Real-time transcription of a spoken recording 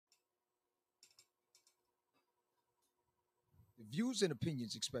Views and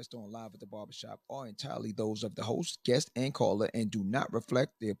opinions expressed on Live at the Barbershop are entirely those of the host, guest, and caller and do not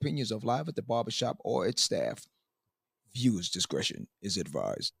reflect the opinions of Live at the Barbershop or its staff. Viewers' discretion is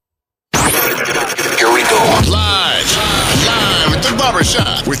advised. Here we go. Live at the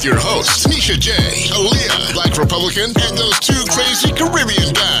Barbershop with your hosts, Nisha J, Aaliyah, Black Republican, and those two crazy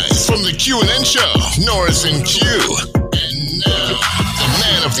Caribbean guys from the Q&N show, Norris and Q. And now, the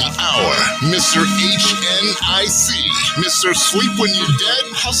man of the hour, Mr. HNIC, Mr. Sleep When You're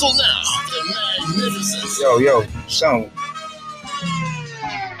Dead, Hustle Now, the magnificent. Yo, son.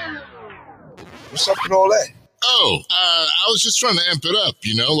 What's up with all that? I was just trying to amp it up,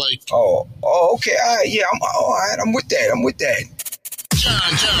 like. Oh, okay. All right, yeah, all right. I'm with that.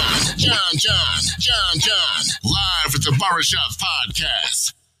 John, live at the Barbershop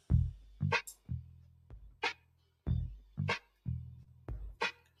Podcast.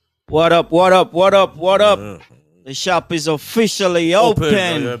 What up? The shop is officially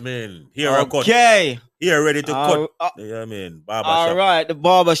open. Here I cut. Okay. Here ready to cut. Barbershop. All right, the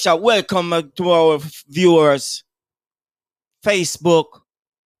Barbershop. Welcome to our viewers. Facebook,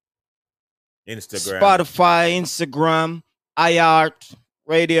 Instagram, Spotify, Instagram, iHeart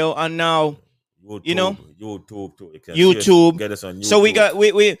Radio, and now YouTube too. YouTube. Get us on YouTube. So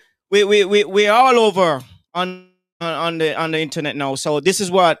we're all over on the internet now. So this is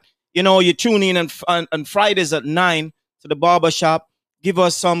what you tune in on Fridays at 9 to the Barbershop. Give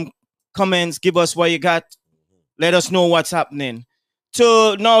us some comments. Give us what you got. Let us know what's happening.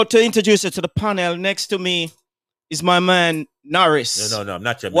 To introduce you to the panel next to me is my man Norris. No, I'm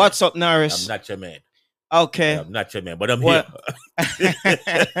not your man. What's up, Norris? I'm not your man. Okay. I'm not your man, but I'm here.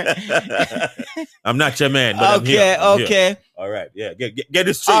 I'm not your man, but I'm here. Okay. Here. All right, yeah. Get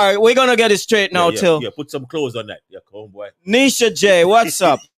it straight. All right, we're gonna get it straight now, too. Yeah, put some clothes on that. Yeah, come on, boy. Nisha J, what's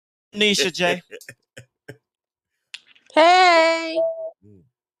up? Nisha J. Hey.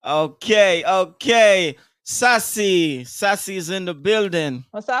 Okay. Sassy's in the building.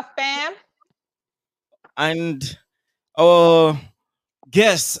 What's up, fam? And our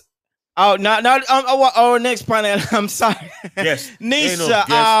guest, our next panel. I'm sorry. Yes. Nisha.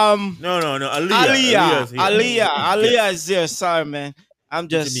 No. Aaliyah is there. Sorry, man. I'm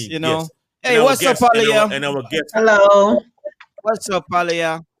just, Yes. Hey, what's up, Aaliyah? And our guest. Hello. What's up,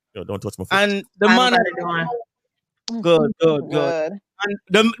 Aaliyah? Yo, don't touch my foot. And the man. Good.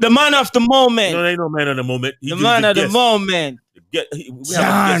 And the man of the moment. No, there ain't no man of the moment. The man of the moment. We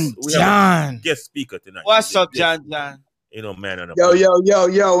have a guest speaker tonight. What's up, John? Ain't no man of the moment.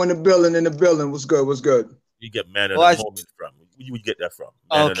 Yo, in the building. What's good? You get man of the moment from. Where you get that from?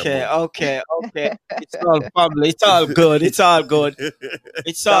 Okay. It's all family. It's all good. It's all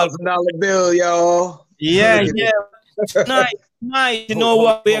 $1,000 bill, y'all. Yeah. Tonight, you know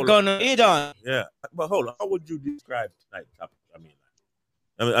what we're gonna eat on? Yeah, but hold on. How would you describe tonight's topic?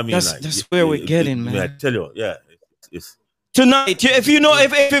 That's where we're getting, man. I tell you, it's tonight. If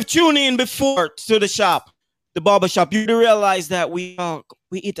you've tuned in before to the shop, the Barbershop, you realize that we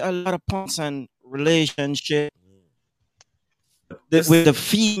eat a lot of points on relationship with the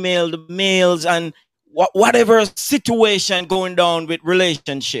female, the males, and whatever situation going down with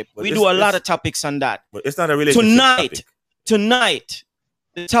relationship. We do a lot of topics on that. But it's not a relationship Tonight,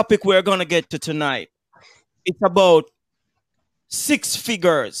 the topic we're gonna get to tonight, it's about 6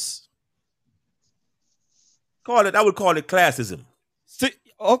 figures. I would call it classism.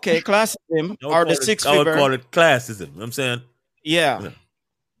 Okay, classism or the 6 figure. I would call it classism. You know what I'm saying? Yeah.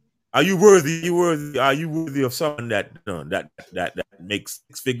 Are you worthy? Are you worthy of someone that makes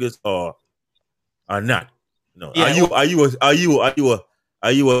 6 figures or not? No. Yeah. Are you a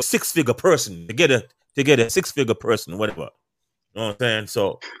 6-figure person to get a 6-figure person, whatever? You know what I'm saying?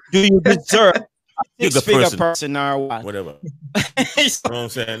 So do you deserve a 6-figure person or what? Whatever. You know what I'm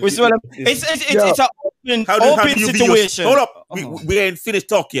saying? It's an open situation. Hold up. We ain't finished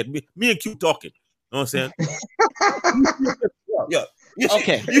talking yet. Me and Q talking. You know what I'm saying? Yeah.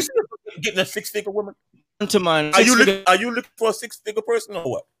 Okay. You getting a 6-figure woman? To mind. Are you looking for a 6-figure person or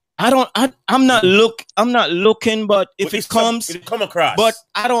what? I'm not looking, but if it comes, it come across. But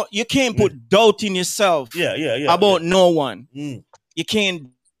you can't put doubt in yourself. Yeah. About no one. You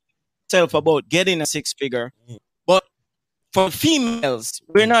can't self about getting a 6-figure. But for females,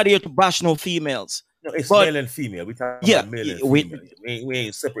 we're not here to bash no females. No, it's male and female. We talk about male and female. We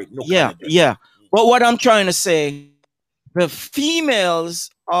ain't separate no kind of yeah. But what I'm trying to say, the females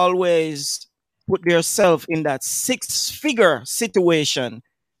always put themselves in that 6-figure situation.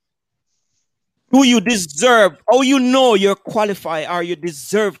 Do you deserve, or you're qualified, or you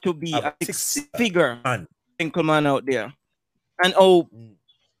deserve to be a 6-figure single man out there? And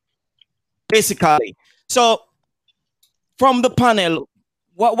basically, so from the panel,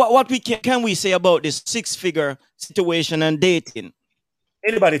 what we can we say about this 6-figure situation and dating?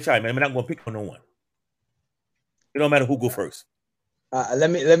 Anybody chime in? I'm not going to pick on no one. It don't matter who go first. Let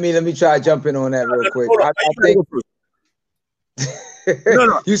me try to jump in on that real quick. Hold on. I think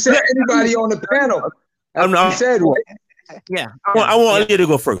No. You said anybody on the panel. You said what? Yeah. I want Leah to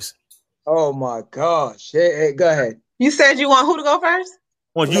go first. Oh my gosh. Hey, go ahead. You said you want who to go first?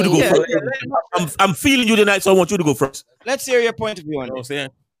 I want you to go first. I'm feeling you tonight, so I want you to go first. Let's hear your point of view on You know it.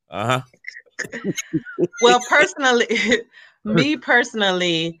 what I'm saying? Well, me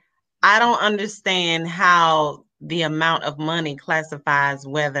personally, I don't understand how the amount of money classifies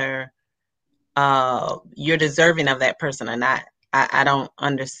whether you're deserving of that person or not. I don't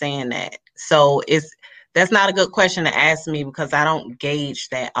understand that. So that's not a good question to ask me, because I don't gauge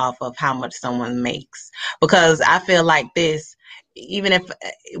that off of how much someone makes. Because I feel like this, even if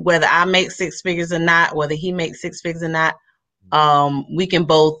whether I make 6 figures or not, whether he makes 6 figures or not, we can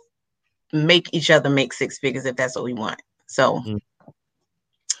both make each other make 6 figures if that's what we want. So,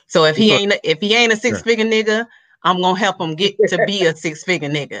 so if he ain't a 6-figure nigga, I'm gonna help him get to be a 6-figure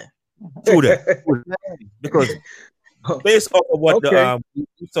nigga. True that. Because based off of what we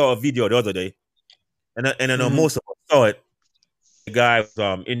saw a video the other day, and I know most of us saw it. The guy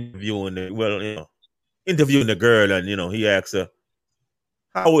was interviewing the girl, and he asked her,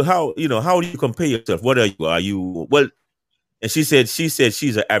 how do you compare yourself? What are you? Well, and she said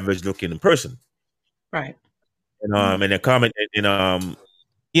she's an average looking person, right? And a comment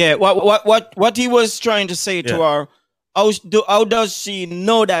yeah, what he was trying to say to her, how does she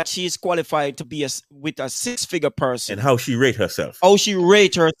know that she's qualified to be with a 6-figure person, and how she rate herself? How she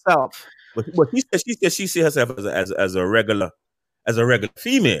rate herself? But she sees herself as a regular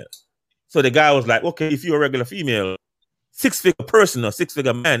female. So the guy was like, okay, if you're a regular female, 6-figure person or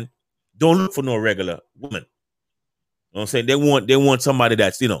 6-figure man, don't look for no regular woman. You know what I'm saying? They want somebody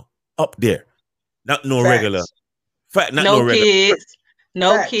that's up there, not no regular. No kids,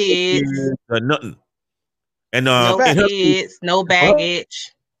 no kids, nothing. And no kids, no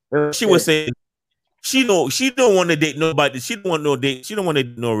baggage. She was saying she don't want to date nobody. She don't want to date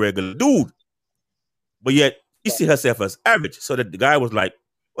no regular dude. But yet she see herself as average. So that the guy was like,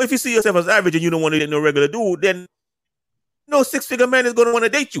 well, if you see yourself as average and you don't want to date no regular dude, then no 6-figure man is going to want to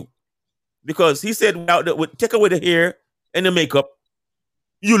date you. Because he said, take away the hair and the makeup,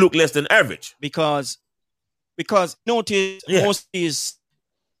 you look less than average. Because notice most of these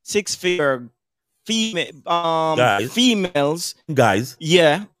 6-figure females,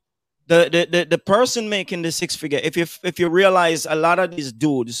 yeah, the person making the 6-figure, if you realize a lot of these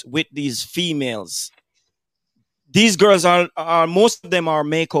dudes with these females, these girls are most of them are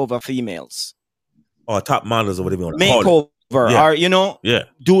makeover females or top models or whatever you want to call it. Or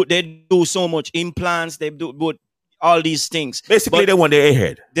they do so much implants, they do all these things. Basically, they want their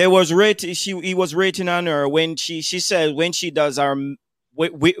head. He was rating on her when she said when she does our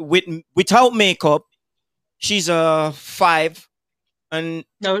without makeup, she's a 5, and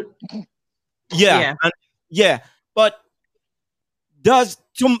no, but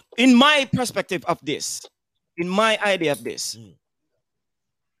in my perspective of this, in my idea of this,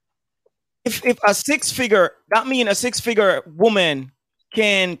 if a 6-figure, that means a 6-figure woman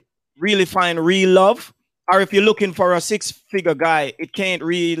can really find real love, or if you're looking for a 6-figure guy, it can't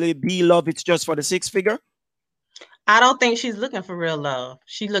really be love. It's just for the 6-figure. I don't think she's looking for real love.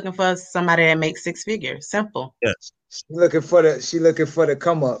 She's looking for somebody that makes 6 figures. Simple. Yes. She's looking for the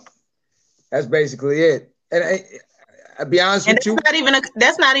come up. That's basically it. And I'll be honest with you.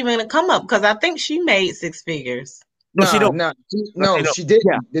 That's not even a come up, because I think she made 6 figures. No, she didn't. Yeah.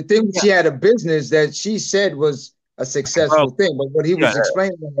 The thing, she had a business that she said was a successful thing, but what he was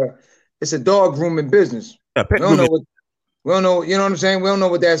explaining to her, it's a dog grooming business. We don't know, you know what I'm saying? We don't know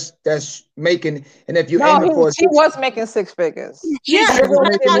what that's making. And if you aim for she was making 6 figures. Yeah, that's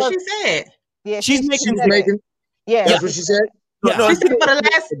what she said. Yeah, she's making. Yeah, that's what she said. She said for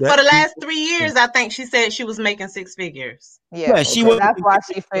the last 3 years, I think she said she was making 6 figures. Yeah, that's why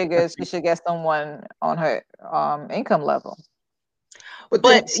she figures she should get someone on her income level.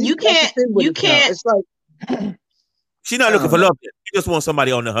 But you can't. It's like she's not looking for love yet. She just wants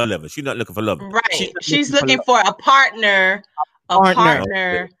somebody on her level. She's not looking for love. Right. She's looking for a partner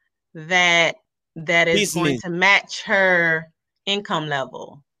that is going to match her income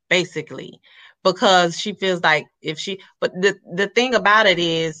level, basically. Because she feels like but the thing about it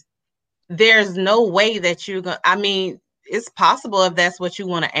is, there's no way that you're going to, I mean, it's possible if that's what you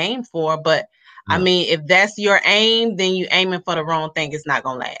want to aim for, but I mean, if that's your aim, then you're aiming for the wrong thing. It's not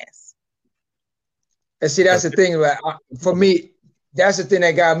going to last. And see, that's the thing, right? For me, that's the thing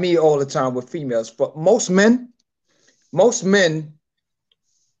that got me all the time with females. But most men, most men,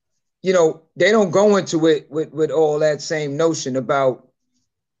 you know, they don't go into it with all that same notion about,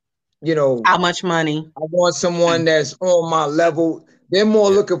 you know, how much money. I want someone that's on my level. They're more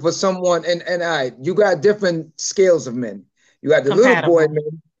looking for someone, and you got different scales of men. You got the little boy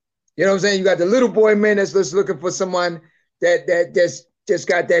men. You know what I'm saying? You got the little boy men that's just looking for someone that's just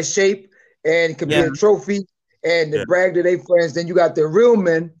got that shape and can be a trophy and to brag to their friends. Then you got the real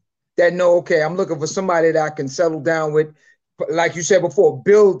men that know, okay, I'm looking for somebody that I can settle down with. Like you said before,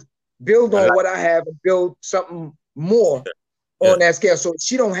 build on what I have and build something more on that scale. So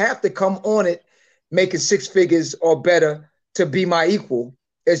she don't have to come on it making 6 figures or better to be my equal.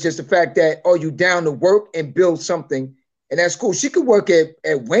 It's just the fact that, you down to work and build something, and that's cool. She could work at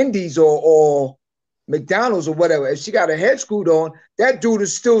Wendy's or McDonald's or whatever. If she got her head screwed on, that dude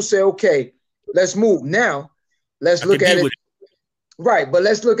is still say, okay, let's move. Now, let's look at it. Right, but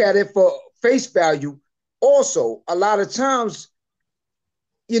let's look at it for face value. Also, a lot of times,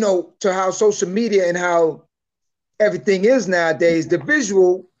 you know, to how social media and how everything is nowadays, the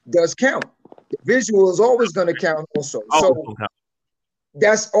visual does count. The visual is always going to count also. So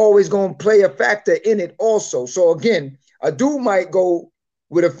that's always going to play a factor in it also. So again, a dude might go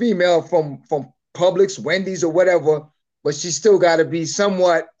with a female from Publix, Wendy's, or whatever, but she still got to be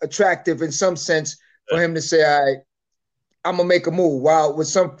somewhat attractive in some sense for him to say, all right, I'm going to make a move. While with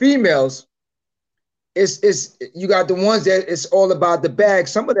some females, it's you got the ones that it's all about the bag.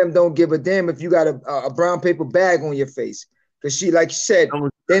 Some of them don't give a damn if you got a brown paper bag on your face. Because she, like you said,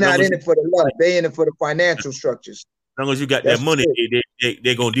 they're not in it for the love. They're in it for the financial structures. As long as you got that money,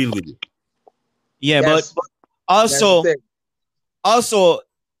 they're going to deal with you. Yeah, but also,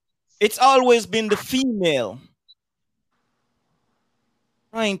 it's always been the female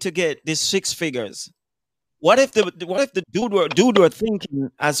trying to get these 6 figures. What if the dude were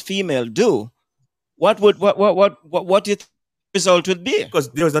thinking as female do? What do you think the result would be?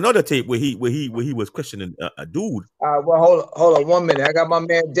 Because there was another tape where he was questioning a dude. Well, hold on 1 minute. I got my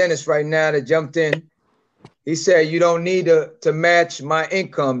man Dennis right now that jumped in. He said you don't need to match my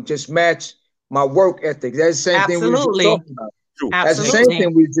income, just match my work ethic. That's the same thing we were just talking about. That's the same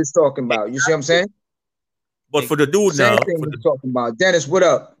thing we were just talking about. You see what I'm saying? But for the dude same now, thing we were talking about. Dennis, what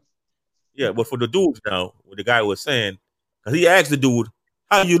up? Yeah, but for the dudes now, what the guy was saying, because he asked the dude,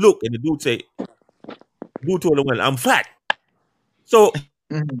 "How you look?" and the dude say, "Dude told him, well, I'm fat." So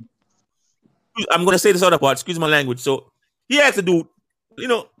I'm gonna say this other part. Excuse my language. So he asked the dude, you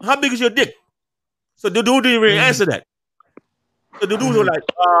know, how big is your dick? So the dude didn't really answer that. So the dude was like,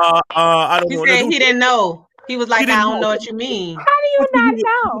 I don't know. He said he didn't know. He was like, I don't know what you mean. How do you not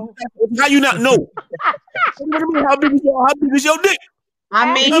know? How you not know? What do you mean? How big is your dick?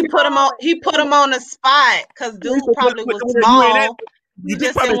 I mean, he put him on the spot because dude probably was small. He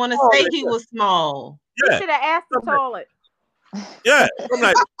just didn't want to say he was small. Yeah. You should have asked the toilet. Yeah, I'm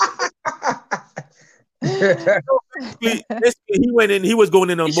like, he went in. He was going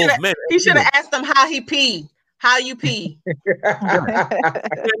in on both men. He should have asked him how he pee. How you pee? Sit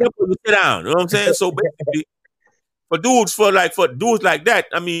down. You know what I'm saying? So basically, for dudes like that,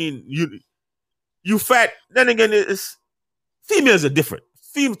 I mean, you fat. Then again, females are different.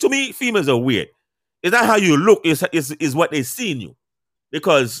 To me, females are weird. It's not how you look. Is what they see in you.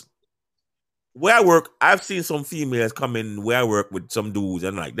 Because where I work, I've seen some females come in where I work with some dudes,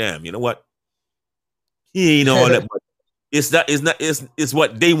 and I'm like, damn, you know what? He ain't all that much. It's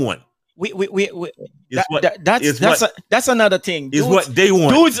what they want. That's another thing. Is what they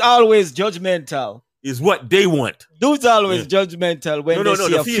want. Dudes always judgmental. Is what they want. Dudes always judgmental when they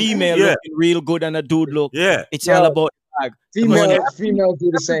see a female looking real good and a dude look. Yeah, it's all about bag. Females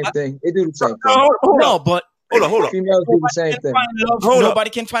do the same thing. They do the same thing. No, but hold on. Females do the same thing. Nobody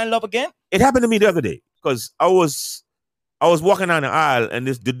can find love again. It happened to me the other day because I was walking down the aisle and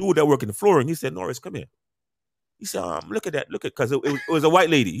the dude that worked in the flooring, he said, "Norris, come here." He said, look at that. Look at, because it was a white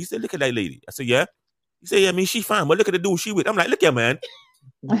lady. He said, look at that lady. I said, yeah. He said, yeah, I mean, she fine, but look at the dude she with. I'm like, look at man.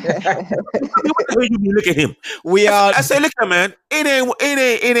 What the hell you mean, look at him? I said, look at man. It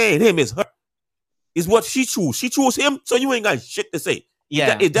ain't him. It's her. It's what she choose. She chose him, so you ain't got shit to say.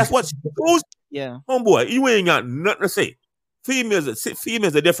 Yeah. If that's what she chose, yeah. Homeboy, you ain't got nothing to say. Females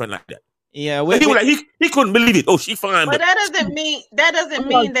are different like that. Yeah, he couldn't believe it. Oh, she fine, but that doesn't mean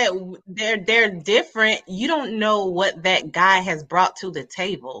that they're different. You don't know what that guy has brought to the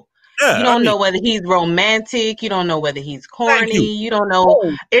table. Yeah, you don't know whether he's romantic. You don't know whether he's corny. You don't know.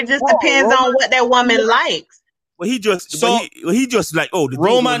 It just depends on what that woman likes. Well, he just like, oh, the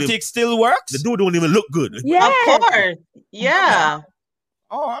romantic still works. The dude don't even look good. Yeah, of course. Yeah.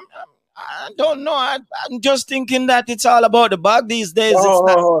 Oh, I don't know. I'm just thinking that it's all about the bag these days. Hold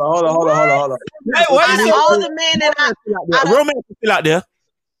on. all the men that romance is still out there.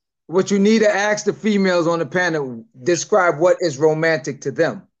 What you need to ask the females on the panel, describe what is romantic to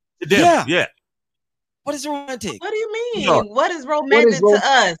them. Yeah. What is romantic? What do you mean? No. What is romantic to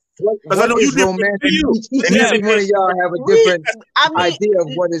us? What is romantic? Each and every one of y'all have a different idea of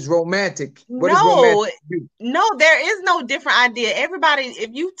what is romantic. What is romantic? No, there is no different idea. Everybody, if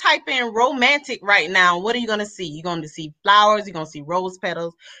you type in romantic right now, what are you going to see? You're going to see flowers. You're going to see rose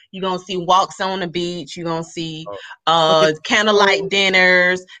petals. You're going to see walks on the beach. You're going to see candlelight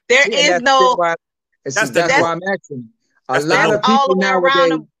dinners. There is no. That's why I'm asking. A lot of people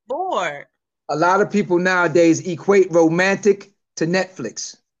nowadays. A lot of people nowadays equate romantic to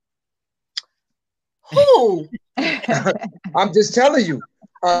Netflix. Who? I'm just telling you.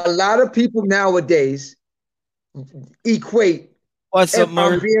 A lot of people nowadays equate. What's up,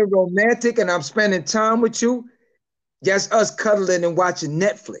 I'm being romantic and I'm spending time with you. Just us cuddling and watching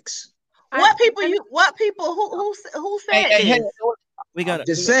Netflix. What people? Who said this? We got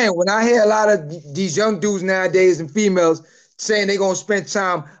just saying. When I hear a lot of these young dudes nowadays and females saying they're gonna spend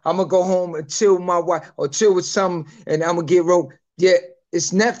time, I'm gonna go home and chill with my wife or chill with some, and I'm gonna get yeah,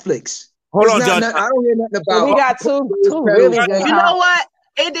 it's Netflix. Hold on, John. I don't hear nothing about. We got two really good. You know what?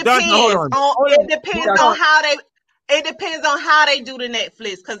 It depends. It depends on how they. It depends on how they do the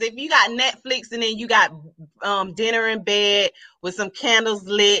Netflix. Because if you got Netflix and then you got dinner in bed with some candles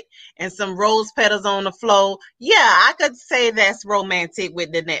lit and some rose petals on the floor, yeah, I could say that's romantic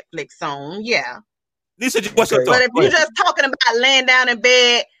with the Netflix on. Yeah. Lisa, what's your thought? But if you're just talking about laying down in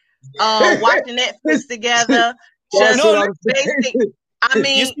bed, watching Netflix together, just basic. I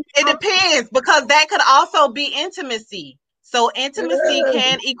mean, it depends because that could also be intimacy. So intimacy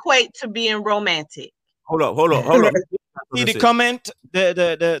can equate to being romantic. Hold on. See the comment,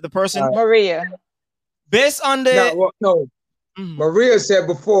 the person Maria. Based on the Maria said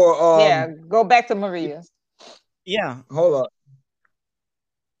before. Go back to Maria. Yeah. Hold on.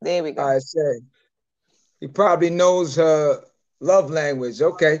 There we go. I said he probably knows her love language.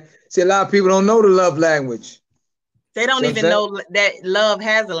 Okay. See, a lot of people don't know the love language. They don't even know that love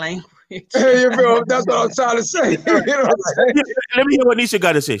has a language. Hey, bro, that's what I'm trying to say. You know what I'm saying? Let me hear what Nisha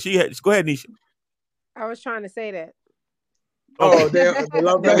got to say. Go ahead, Nisha. I was trying to say that. Oh, they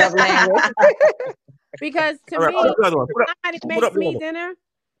love language. Because to me, somebody makes me dinner,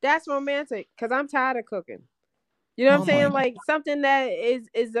 that's romantic because I'm tired of cooking. You know what I'm saying? Like something that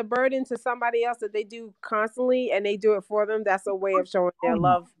is a burden to somebody else that they do constantly and they do it for them. That's a way of showing their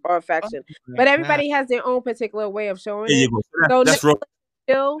love or affection. But everybody has their own particular way of showing it. So that's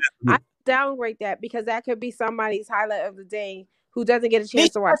still, I downgrade that because that could be somebody's highlight of the day who doesn't get a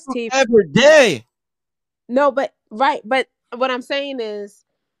chance to watch TV every day. No, but what I'm saying is,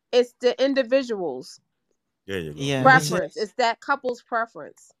 it's the individual's preference. It's that couple's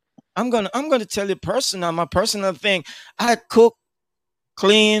preference. I'm gonna tell you my personal thing. I cook,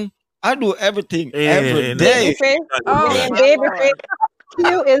 clean, I do everything every day. Babyface.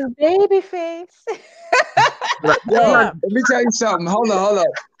 You is babyface. Let me tell you something. Hold on.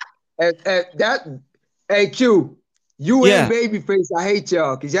 Hey Q, you and Babyface, I hate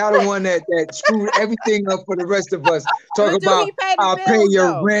y'all because y'all the one that screwed everything up for the rest of us. Talk about I'll pay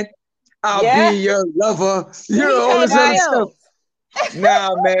your rent, I'll be your lover, all this other stuff.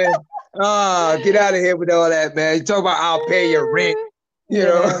 Nah, man. Get out of here with all that, man. You talk about I'll pay your rent.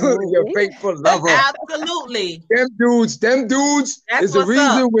 Your faithful lover. Absolutely. Them dudes is the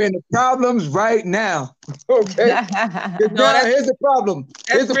reason we're in the problems right now. Okay. Here's the problem.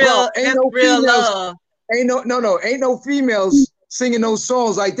 Here's the problem. Ain't no females. Ain't no females singing those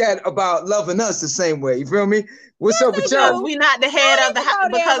songs like that about loving us the same way. You feel me? What's up with y'all? We're not the head of the house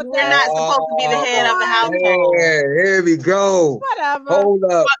because we're not supposed to be the head of the household. Yeah, here we go. Whatever. Hold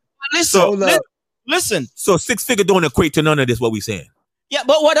up. Listen. So 6-figure don't equate to none of this. What we saying? Yeah,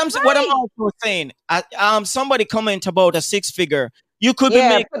 but what I'm also saying, somebody comment about a 6-figure. You could be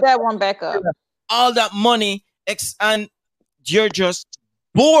making put that one back up. All that money, and you're just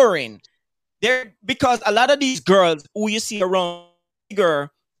boring. Because a lot of these girls who you see around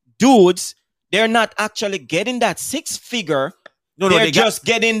bigger dudes, they're not actually getting that 6-figure. No, they're just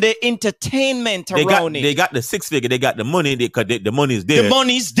getting the entertainment around it. They got the 6-figure. They got the money. The money is there. The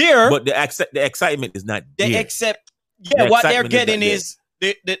money's there, but the excitement is not there. What they're getting is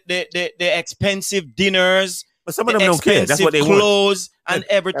the expensive dinners. But some of them don't care. That's what they clothes want. And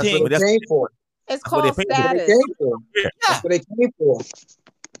everything. That's what they came for. It's called status. That's what they came for.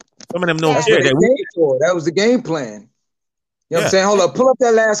 Some of them don't care. That was the game plan. You know what I'm saying? Hold up. Pull up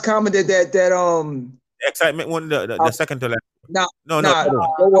that last comment that excitement one, the second to last. No.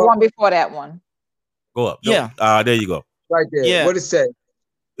 The one before that one. Go up. Yeah. There you go. Right there. Yeah. What it say?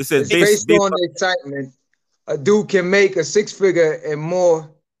 It says based on the excitement. A dude can make a 6-figure and more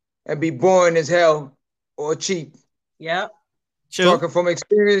and be boring as hell or cheap. Yep. Talking from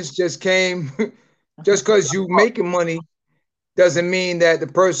experience, just because you making money doesn't mean that the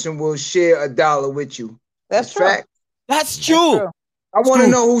person will share $1 with you. That's true. Fact. That's true. I want to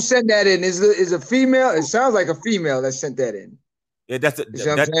know who sent that in. Is a female? It sounds like a female that sent that in. Yeah, that's you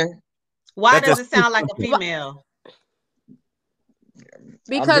know what I'm saying? Why does it sound like a female?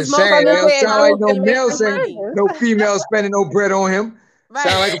 Because most saying, it don't sound like no male saying no female spending no bread on him. Right.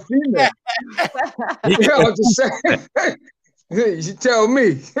 Sound like a female. Yeah, I'm just saying. You tell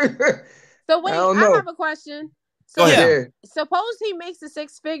me. So wait, I have a question. So suppose he makes the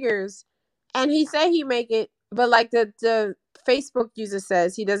 6 figures, and he say he make it, but like the Facebook user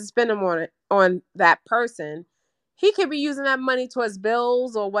says he doesn't spend them on that person. He could be using that money towards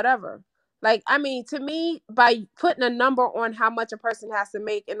bills or whatever. Like, I mean, to me, by putting a number on how much a person has to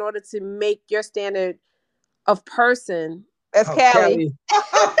make in order to make your standard of person. That's Callie.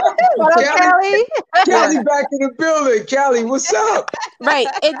 Callie back in the building. Callie, what's up? Right.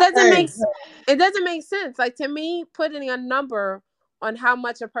 It doesn't make sense. Like, to me, putting a number on how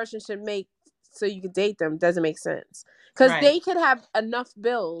much a person should make so you can date them doesn't make sense. Because they could have enough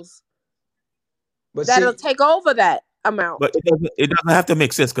bills that'll take over that amount. But it doesn't have to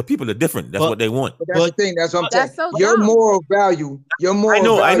make sense because people are different. That's what they want. But that's the thing. That's what I'm saying. So your moral value is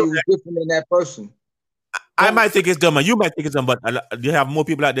different than that person. I might think it's dumb, and you might think it's dumb, but you have more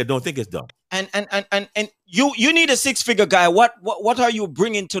people out there don't think it's dumb. And you need a 6-figure guy. What are you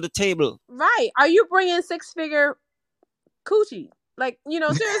bringing to the table? Right? Are you bringing 6-figure coochie? Like,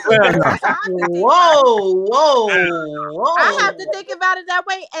 seriously. Whoa. I have to think about it that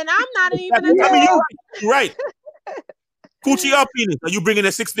way, and I'm not even a right. Coochie or penis? Are you bringing a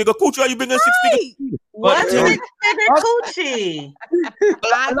 6-figure coochie? Or are you bringing a 6-figure penis? What's 6-figure coochie?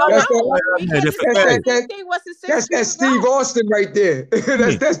 I don't know. That's that Steve Austin right there.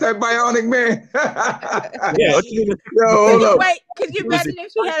 that's that bionic man. Hold up. Wait, could you imagine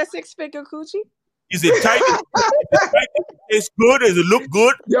if she had a 6-figure coochie? Is it tight? It's good? Does it look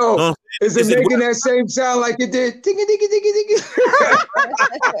good? Yo, is it making that same sound like it did?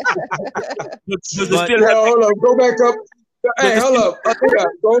 Hold up. Go back up. Hey, hold up.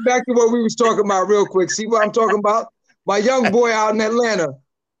 Go back to what we was talking about real quick. See what I'm talking about? My young boy out in Atlanta.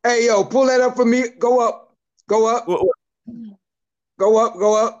 Hey, yo, pull that up for me. Go up. Go up. Go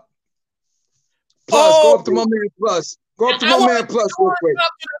up. Plus, go up to my man Plus. Go up to my man Plus real quick.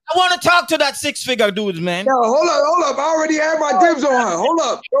 I want to talk to that 6-figure dude, man. No, hold up. I already had my dibs on her. Hold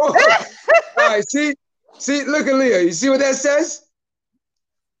up. All right, see, look at Leah. You see what that says?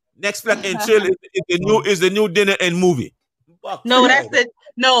 Next Flex and Chill is the new dinner and movie. No,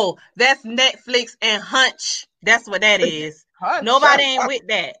 that's Netflix and Hunch. That's what that is. Nobody ain't with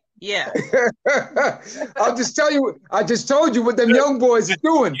that. Yeah. I'll just tell you. I just told you what them young boys is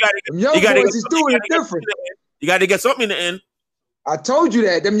doing. Them young boys is doing it different. You got to get something in the end. I told you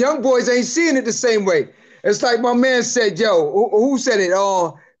that. Them young boys ain't seeing it the same way. It's like my man said, yo, who said it?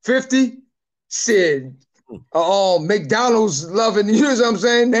 50 said, McDonald's loving, you know what I'm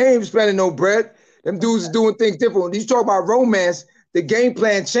saying? They ain't spending no bread. Them dudes is doing things different. When you talk about romance, the game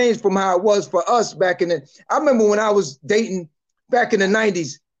plan changed from how it was for us back in the. I remember when I was dating back in the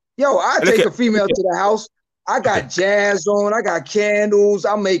 90s. Yo, I take a female to the house. I got jazz on. I got candles.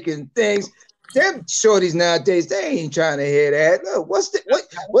 I'm making things. Them shorties nowadays, they ain't trying to hear that. Look,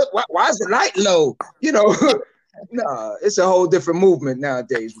 why is the light low? Nah, it's a whole different movement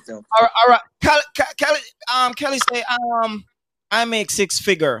nowadays with them. All right. Kelly say, I make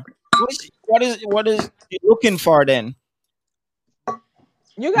 6-figure. What is you looking for then?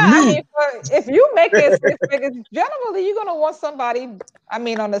 You got if you make it 6 figures, generally you're gonna want somebody,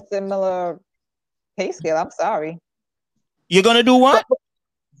 on a similar pay scale. I'm sorry. You're gonna do what?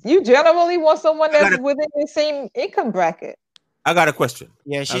 You generally want someone that's within the same income bracket. I got a question.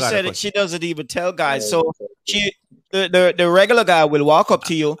 Yeah, she said it. She doesn't even tell guys. So the regular guy will walk up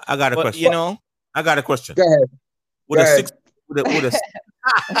to you. I got a question. I got a question. Go ahead. With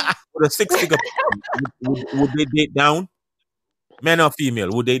a 6-figure, would they date down? Men or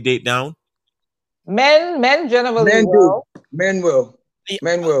female? Would they date down? Men generally will. Men will.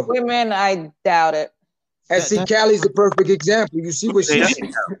 Women, I doubt it. And see, Callie's the perfect example. You see what she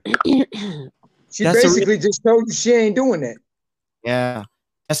she basically just told you she ain't doing that. Yeah.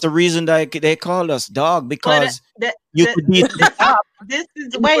 That's the reason that they call us dog, because you could be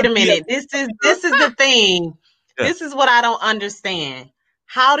wait a minute. This is the thing. Yeah. This is what I don't understand.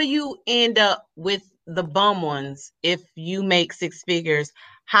 How do you end up with the bum ones if you make 6 figures?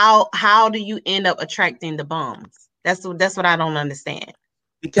 How do you end up attracting the bums? That's what I don't understand.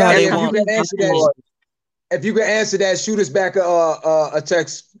 Callie, if you can answer that, shoot us back a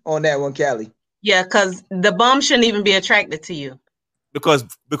text on that one, Callie. Yeah, because the bum shouldn't even be attracted to you. Because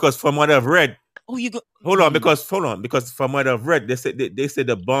from what I've read, hold on, because from what I've read, they said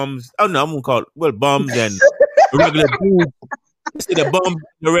the bums. Oh no, I'm gonna call it bums and regular dudes. They say the bums,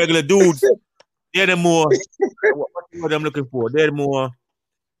 the regular dudes, they're the more. What I'm looking for, they're the more.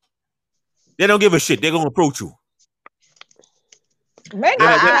 They don't give a shit. They're gonna approach you. Men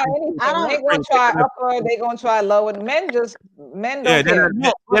don't try anything. They're gonna try upper. They're gonna try lower. Men don't care.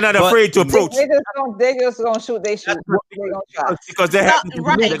 They're not afraid to approach. They just gonna shoot. They shoot. They're gonna try because they have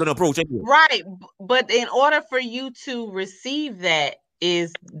they're gonna approach anyway. Right, but in order for you to receive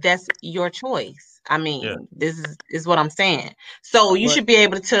that's your choice. I mean, this is what I'm saying. So you should be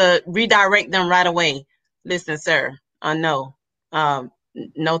able to redirect them right away. Listen, sir. No,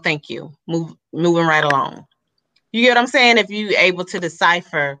 thank you. Moving right along. You get what I'm saying? If you able to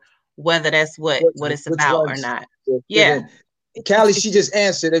decipher whether that's what it's about or not. Yeah. Callie, she just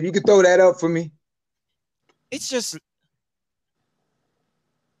answered. If you could throw that up for me. It's just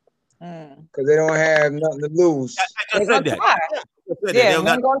because they don't have nothing to lose. They're gonna try. Yeah,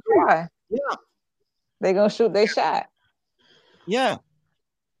 they're gonna try. Yeah. They're gonna shoot their shot. Yeah.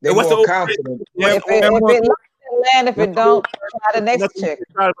 They're more confident. If it land, if it don't, try the next chick.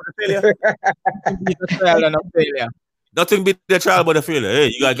 Nothing beat the trial but the failure. Hey,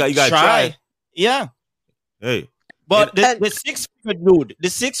 you got to try. Yeah. Hey. But the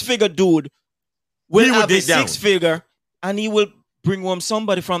six-figure dude will have a six-figure and he will bring home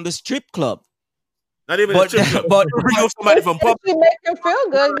somebody from the strip club. Not even a strip club. But bring home somebody from pub. If she make him feel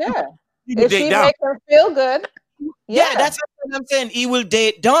good, yeah. If she make him feel good, yeah, that's what I'm saying. He will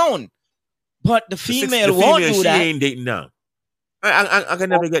date down. But the female won't do that. She ain't dating down. I can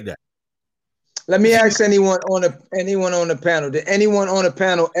never get that. Let me ask anyone on the panel. Did anyone on the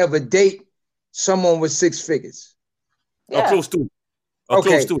panel ever date someone with six figures? Yeah. Or close to.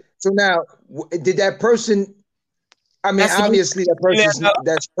 Okay. So now, did that person? I mean, obviously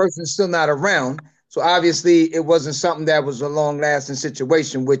that person's still not around. So obviously, it wasn't something that was a long-lasting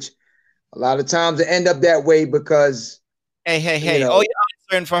situation. Which a lot of times it end up that way because. Hey! You know, you're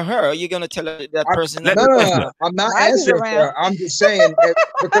answering for her. You're gonna tell her that person? No. I'm not answering for her. I'm just saying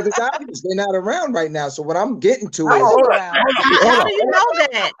because it's obvious they're not around right now. So what I'm getting to is, how do you know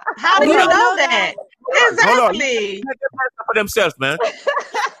that? How do you know that? Exactly. Let them answer for themselves, man.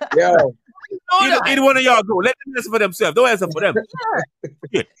 Yo, either one of y'all go. Let them answer for themselves. Don't answer for them.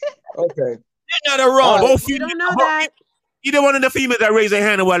 Yeah. Okay. You're not wrong. Both you don't know that. Either one of the females that raised their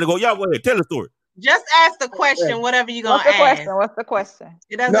hand a while ago. Y'all go ahead. Tell the story. Just ask the question, whatever you're going to ask. What's the question?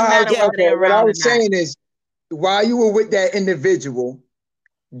 It doesn't matter whether they're around. What I was saying is, while you were with that individual,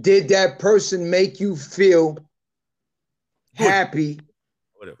 did that person make you feel happy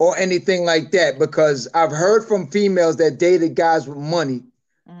or anything like that? Because I've heard from females that dated guys with money.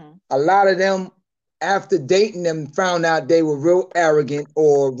 Mm-hmm. A lot of them, after dating them, found out they were real arrogant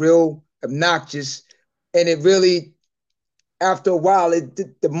or real obnoxious. And it really, after a while,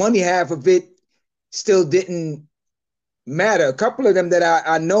 the money half of it still didn't matter. A couple of them that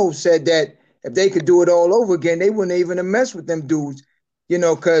I know said that if they could do it all over again, they wouldn't even mess with them dudes, you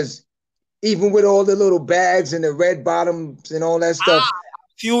know, because even with all the little bags and the red bottoms and all that stuff.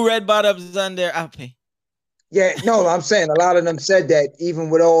 Few red bottoms on there, happy. Yeah, no, I'm saying a lot of them said that even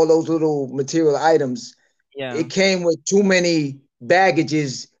with all those little material items, it came with too many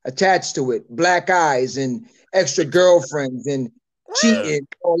baggages attached to it, black eyes and extra girlfriends and cheating,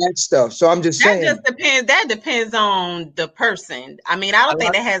 all that stuff. So I'm just saying. That depends on the person. I mean, I don't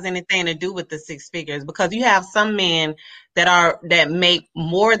think that has anything to do with the six figures because you have some men that make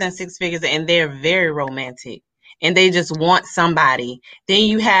more than six figures and they're very romantic and they just want somebody. Then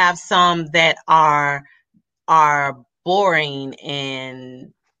you have some that are boring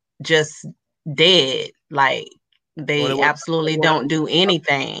and just dead. Like they absolutely don't do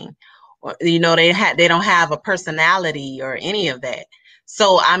anything. You know, they don't have a personality or any of that.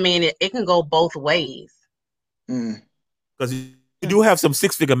 So, I mean, it can go both ways. Because you do have some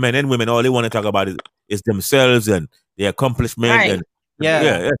six-figure men and women, all they want to talk about is themselves and their accomplishment. Right. And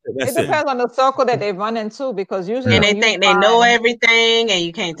it depends on the circle that they run into because usually and they think they know everything and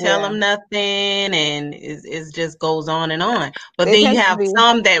you can't tell them nothing and it just goes on and on. But then you have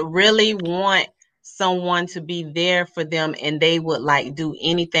some that really want someone to be there for them and they would like do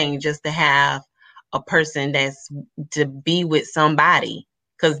anything just to have a person that's to be with somebody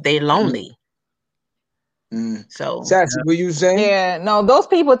because they're lonely. So Sassy, what you saying? Yeah, no, those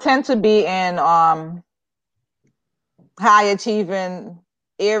people tend to be in high achieving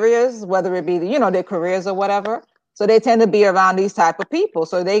areas, whether it be their careers or whatever. So they tend to be around these type of people.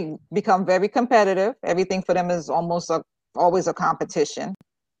 So they become very competitive. Everything for them is almost always a competition,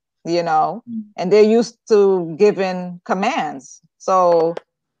 you know, and they're used to giving commands. So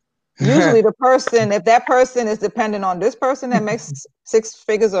usually the person, if that person is dependent on this person that makes 6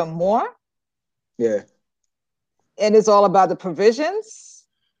 figures or more, yeah, and it's all about the provisions,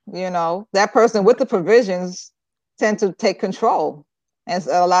 you know, that person with the provisions tend to take control. And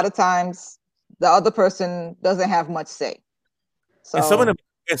a lot of times the other person doesn't have much say. So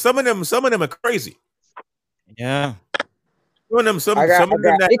and some of them are crazy. Yeah. Some of them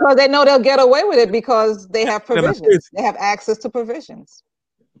because they know they'll get away with it because they have provisions. They have access to provisions.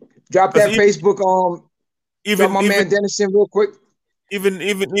 Drop that Facebook even my man Dennison real quick. Even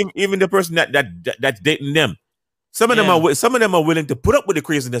the person that's dating them. Some of them are willing to put up with the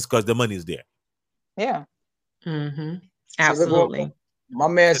craziness because the money is there. Yeah. Mm-hmm. Absolutely. My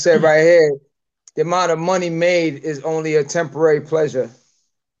man said right here, the amount of money made is only a temporary pleasure.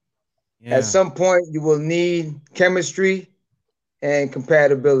 Yeah. At some point, you will need chemistry and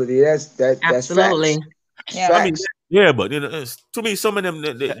compatibility. That's absolutely. Facts. Yeah. I mean, yeah, but you know, to me, some of them,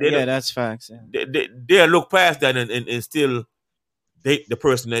 that's facts. Yeah. They look past that and still date the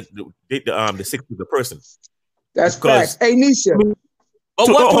person that date the 6-figure person. That's facts. Hey, Nisha.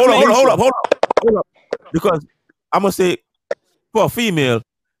 Hold up. Because I'm gonna say, for a female,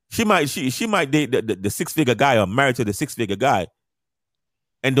 she might date the 6-figure guy or married to the 6-figure guy,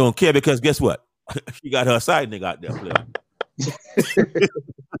 and don't care because guess what? She got her side nigga out there playing.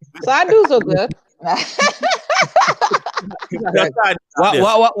 Side dudes are good. What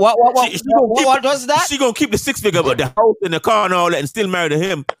was that? She gonna keep the 6-figure, but the house and the car and all that, and still marry to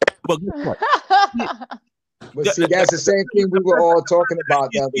him. But guess what? But see, that's the same thing we were all talking about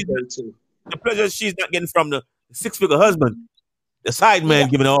the other day too. The pleasure she's not getting from the 6-figure husband, the side man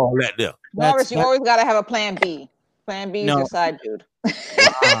giving her all that there. Morris, you always gotta have a plan B. Plan B is your side dude.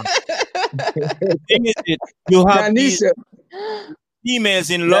 Wow. You have these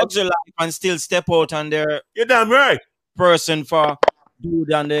females in luxury life and still step out on their you're damn right person for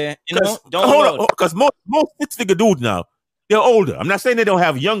dude and they hold up, because most 6-figure dudes now, they're older. I'm not saying they don't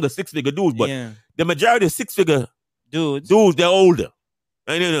have younger 6-figure dudes, but the majority of 6-figure dudes they're older.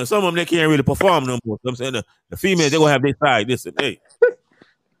 And you know, some of them they can't really perform no more. So I'm saying the females, they're gonna have their side. Listen, hey.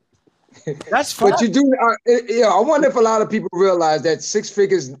 That's fun. But you do, I wonder if a lot of people realize that 6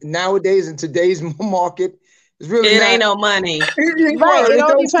 figures nowadays in today's market is really ain't no money. Right, it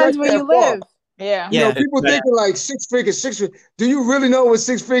all depends where you live. Yeah. You know, people thinking like 6 figures. Do you really know what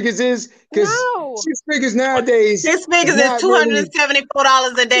 6 figures is? Because 6 figures nowadays. 6 figures is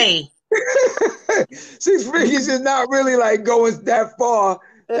 $274 a day. 6 figures is not really like going that far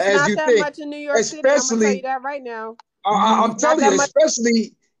as you think. It's not that much in New York City. I'm gonna tell you that right now. I'm telling you,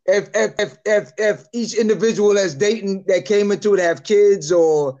 especially if each individual that's dating that came into it have kids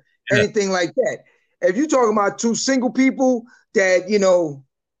or anything like that. If you're talking about 2 single people that, you know,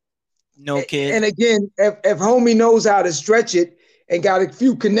 no kids. And again, if homie knows how to stretch it and got a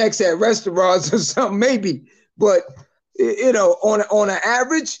few connects at restaurants or something, maybe. But you know, on an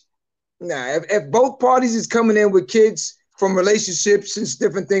average, nah. If both parties is coming in with kids from relationships and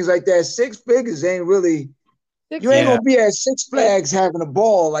different things like that, 6 figures ain't really. You ain't gonna be at Six Flags having a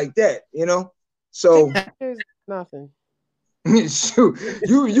ball like that, you know. So nothing. Shoot,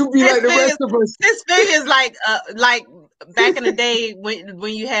 you be like the rest of us. 6 figures like back in the day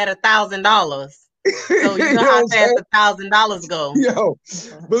when you had $1,000. So you know how fast $1,000 go. Yo,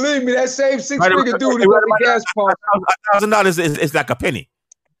 believe me, that same 6 figure dude at the gas pump. $1,000 is like a penny.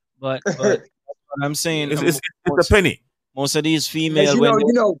 But what I'm saying, it's a penny. Most of these females,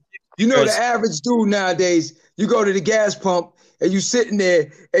 you know the average dude nowadays. You go to the gas pump and you sitting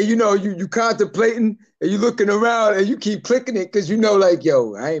there and you know you contemplating and you looking around and you keep clicking it because you know like,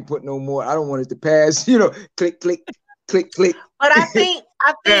 yo, I ain't putting no more. I don't want it to pass. You know, click, click, click, click. But I think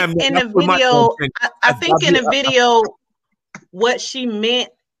in the video, what she meant,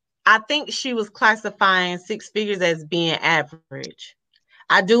 I think she was classifying 6 figures as being average.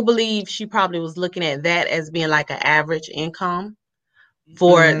 I do believe she probably was looking at that as being like an average income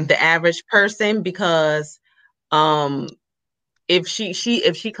for the average person, because if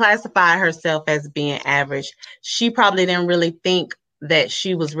she classified herself as being average, she probably didn't really think that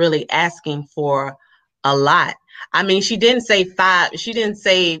she was really asking for a lot. I mean, she didn't say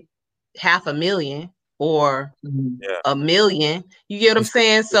 $500,000 or $1 million. You get what I'm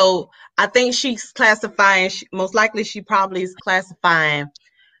saying? So I think she's classifying, most likely she probably is classifying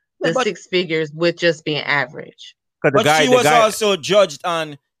the 6 figures with just being average. But she was also judged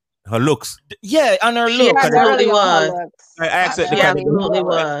on her looks. Yeah, on her looks. She absolutely was. I asked her, she absolutely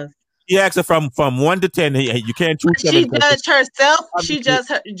was. He asked her from 1 to 10. You can't choose. She judged herself. She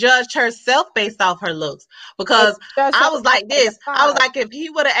judged herself based off her looks. Because I was like this. I was like, if he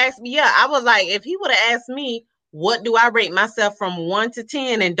would have asked me, I was like, if he would have asked me, what do I rate myself from 1 to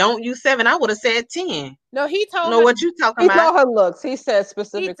 10, and don't use 7, I would have said 10. No, he told her. What you talking about? He told her looks. He said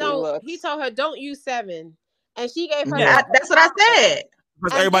specifically looks. He told her don't use 7, and she gave her. That's what I said.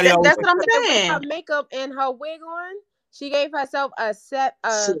 Everybody that's what I'm saying. Her makeup and her wig on. She gave herself a 5.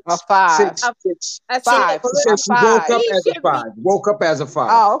 A 5. So she woke up as a 5.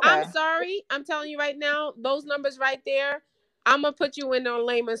 Oh, okay. I'm sorry. I'm telling you right now, those numbers right there, I'm going to put you in on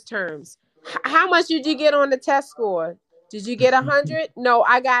layman's terms. How much did you get on the test score? Did you get 100? No,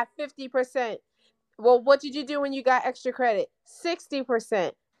 I got 50%. Well, what did you do when you got extra credit?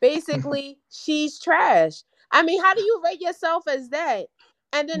 60%. Basically, she's trash. I mean, how do you rate yourself as that?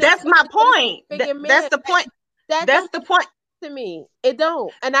 And then that's my point. That's the point. That's the point to me. It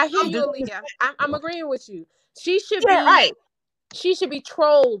don't. And I hear you, Leah. I'm agreeing with you. She should be right. She should be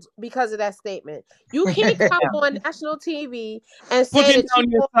trolled because of that statement. You can't come on national TV and say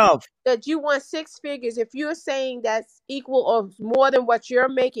that you want 6 figures if you're saying that's equal or more than what you're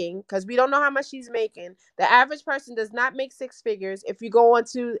making, because we don't know how much she's making. The average person does not make 6 figures. If you go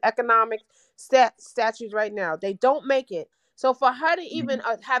onto economic statutes right now, they don't make it. So for her to even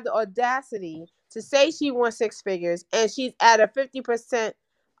have the audacity to say she wants 6 figures and she's at a 50%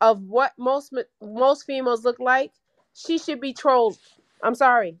 of what most females look like, she should be trolled. I'm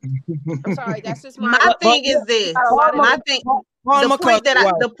sorry. That's just my thing. Is this my thing?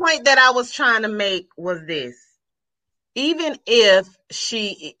 The point that I was trying to make was this: even if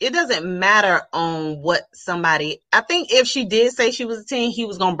it doesn't matter on what somebody. I think if she did say she was a 10, he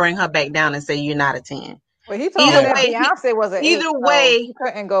was gonna bring her back down and say you're not a 10. Well, he told her that Beyonce was an 8. Either way, he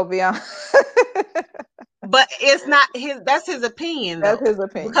couldn't go beyond. But it's not his. That's his opinion. That's his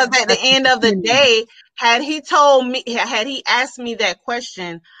opinion. Because at the end of the day, had he asked me that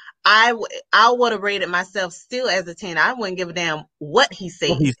question, I would have rated myself still as a 10. I wouldn't give a damn what he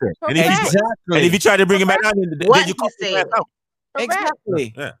said. And if you try to bring him back down, then you said.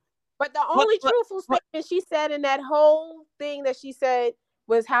 Exactly. Yeah. But the only truthful statement she said in that whole thing that she said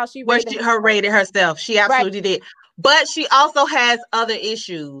was how she rated herself. She absolutely did. But she also has other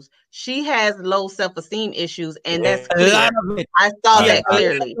issues. She has low self-esteem issues, and that's clear. I saw that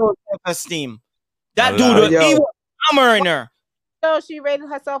clearly. Low self-esteem. That dude, he was hammering her. So she rated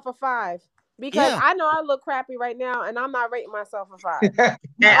herself a 5 because I know I look crappy right now, and I'm not rating myself a 5.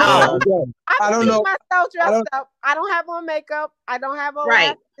 I don't know. Myself dressed up. I don't have on makeup. I don't have on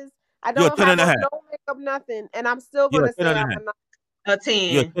lashes. I don't have no makeup, nothing, and I'm still going to say I'm a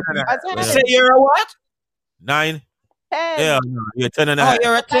 10. Say you're a what? 9. 10. Yeah, you're 10.5. Oh,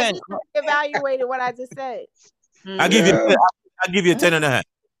 you're a 10. Evaluated what I just said. I'll give you a 10.5.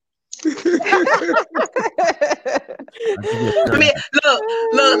 I mean, look,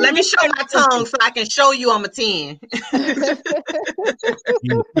 let me show my tongue so I can show you I'm a 10.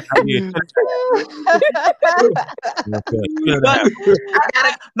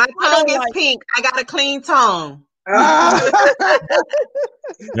 My tongue is pink. I got a clean tongue. I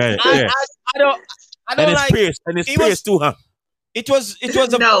don't like pierced, and it's pierced too, huh? It was a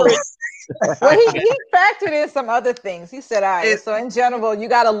no. Well, he factored in some other things. He said, all right, so in general, you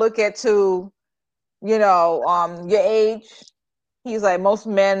got to look at your age. He's like, most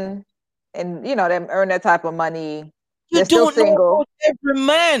men, and them earn that type of money. They're still single. Every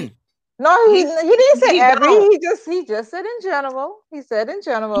man. No, he didn't say every. He just said in general. He said in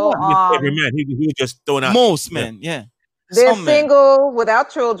general. Every man. He was just throwing out most men. Yeah. They're single without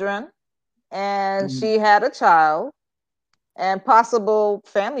children, and she had a child. And possible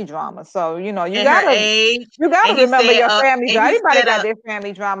family drama. So you gotta remember your family drama. Everybody got their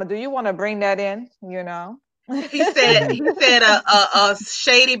family drama. Do you want to bring that in? He said a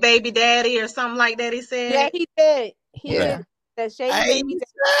shady baby daddy or something like that. He said. Yeah, he did. He did. That shady baby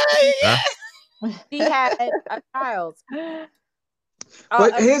daddy. He had a child.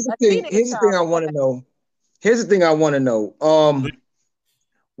 But here's the thing. Here's the thing I want to know.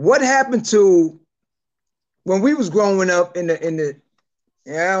 What happened to when we was growing up in the I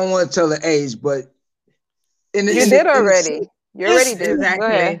don't want to tell the age, but you did already. You already did.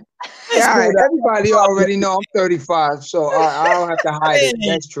 Exactly. Everybody already know I'm 35, so I don't have to hide it.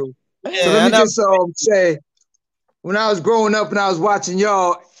 That's true. Yeah, so let me just say, when I was growing up and I was watching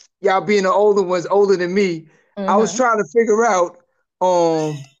y'all being the older ones, older than me, I was trying to figure out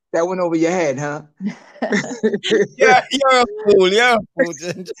that went over your head, huh? Yeah, you're a fool. You're a fool.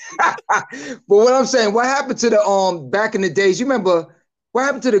 But what I'm saying, what happened to the back in the days? You remember what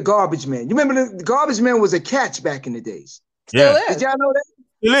happened to the garbage man? You remember the garbage man was a catch back in the days. Yeah. Did y'all know that?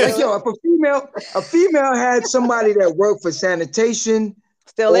 Like, yo, if a female had somebody that worked for sanitation,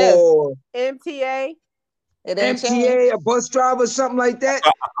 still or is MTA, a bus driver, something like that.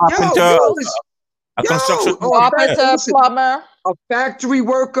 A construction plumber, a factory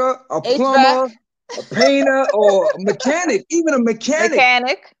worker, a plumber, a painter, or a mechanic, even a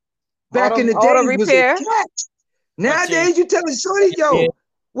mechanic. Back in the day, was a cat. Nowadays, you tell me, shorty, yo,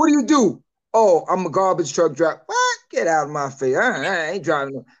 what do you do? Oh, I'm a garbage truck driver. What? Get out of my face. I ain't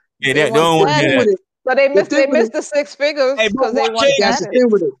driving no. Yeah, they don't want that. So they missed the 6 figures because they want that's the thing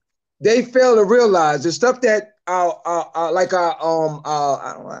with it. They fail to realize the stuff that let's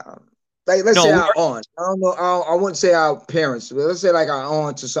say our aunt. I don't know. I wouldn't say our parents. But let's say like our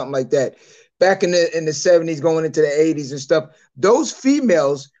aunts or something like that. Back in the 70s, going into the 80s and stuff. Those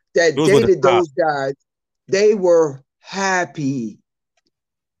females that dated those guys, they were happy.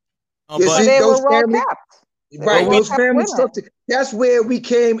 You see, they those were families, right? Those family structure. That's where we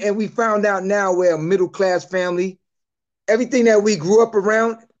came, and we found out now we're a middle class family. Everything that we grew up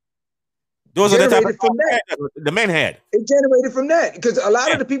around. Those are the type of the men had. It generated from that because a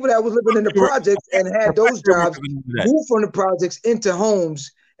lot of the people that was living in the projects and had those jobs moved from the projects into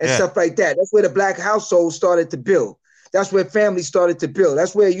homes and stuff like that. That's where the black household started to build. That's where families started to build.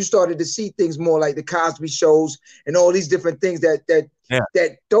 That's where you started to see things more like the Cosby shows and all these different things that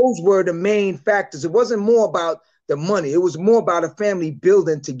those were the main factors. It wasn't more about the money. It was more about a family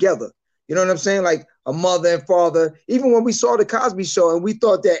building together. You know what I'm saying? Like a mother and father. Even when we saw the Cosby show and we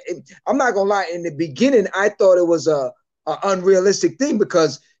thought that, I'm not gonna lie, in the beginning, I thought it was a unrealistic thing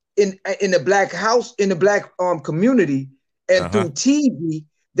because in the black house, in the black community and through TV,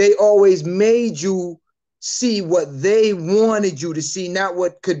 they always made you see what they wanted you to see, not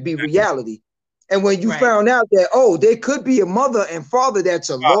what could be reality. And when you found out that, oh, there could be a mother and father that's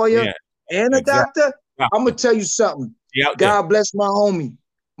a lawyer and a doctor, I'm gonna tell you something. God bless my homie,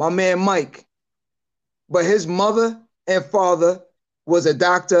 my man Mike. But his mother and father was a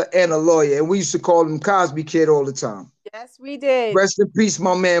doctor and a lawyer, and we used to call him Cosby Kid all the time. Yes, we did. Rest in peace,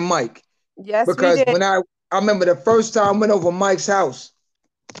 my man Mike. Yes, because we did. When I remember the first time I went over Mike's house,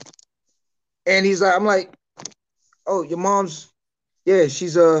 and he's like, I'm like, oh, your mom's,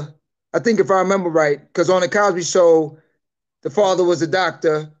 she's I think if I remember right, because on the Cosby show, the father was a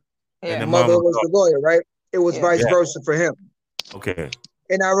doctor and the mother was the lawyer, right? It was vice versa for him. Okay.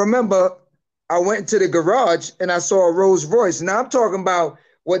 And I remember I went to the garage and I saw a Rolls Royce. Now I'm talking about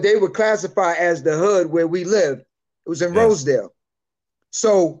what they would classify as the hood where we lived. It was in Rosedale.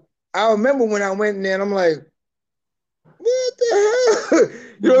 So I remember when I went in there and I'm like, what the hell?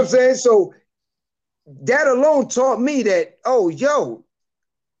 You know what I'm saying? So that alone taught me that,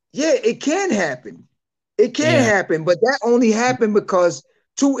 it can happen. It can happen, but that only happened because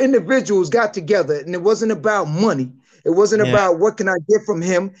two individuals got together and it wasn't about money. It wasn't about what can I get from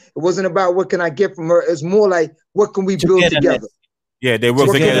him. It wasn't about what can I get from her. It's more like, what can we build together? Yeah, they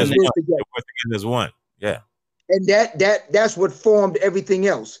work together as one. Yeah. And that's what formed everything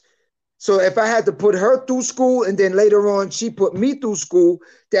else. So if I had to put her through school and then later on she put me through school,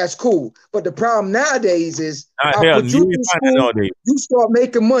 that's cool. But the problem nowadays is I put you through school, you start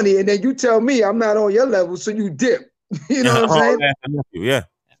making money, and then you tell me I'm not on your level, so you dip. You know what I'm saying? Yeah.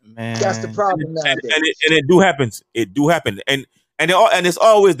 Man. That's the problem nowadays. And it do happens. It do happen. And it's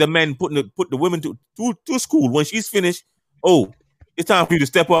always the men put the women to school. When she's finished, oh, it's time for you to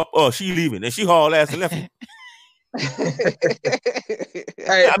step up. Oh, she leaving. And she haul ass and left. Hey,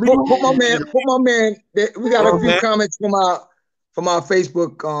 put my man. We got a few comments from our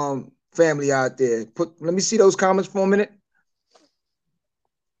Facebook family out there. Let me see those comments for a minute.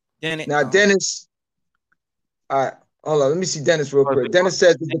 Dennis. All right, hold on. Let me see Dennis real quick. Dennis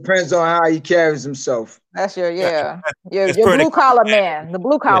says it depends on how he carries himself. That's your blue collar man. The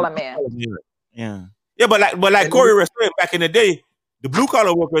blue collar man. Yeah, but like Corey was saying back in the day. The blue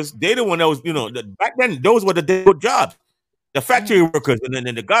collar workers, they the one that was, back then, those were the good jobs. The factory workers and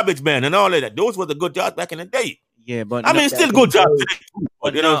then the garbage man and all of that. Those were the good jobs back in the day. Yeah, but I mean, it's still good jobs today.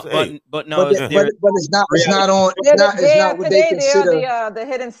 But it's not what they consider. They are the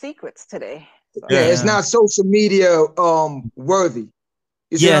hidden secrets today. So. Yeah, it's not social media worthy.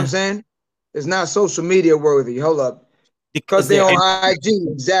 You see what I'm saying? It's not social media worthy. Hold up, because they're on IG.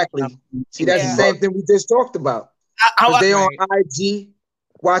 Exactly. See, that's the same thing we just talked about. They on IG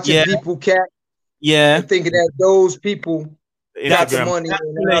watching people cat, and thinking that those people got the money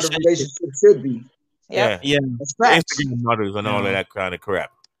and how the relationship should be. Yeah. Instagram models and all of that kind of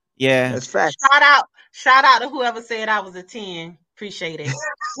crap. Yeah, that's fact. Shout out to whoever said I was a 10. Appreciate it. You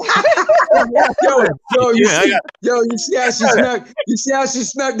see how she snuck? You see how she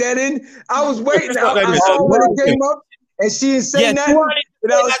snuck that in? I was waiting. I saw when it came up, and she didn't say nothing.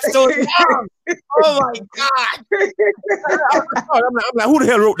 That's so young. Oh my God. I'm like, who the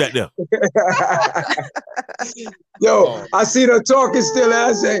hell wrote that there? Yo, I seen her talking still, and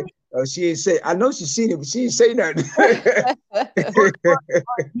I say, oh, she ain't say. I know she seen it, but she ain't say nothing.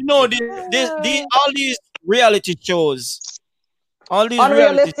 You know, all these reality shows, all these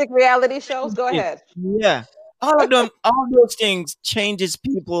unrealistic reality shows. Go ahead. Yeah, all of them, all those things changes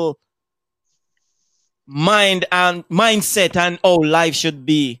people mind and mindset and how life should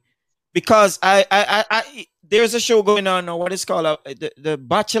be. Because I there's a show going on now. What is called the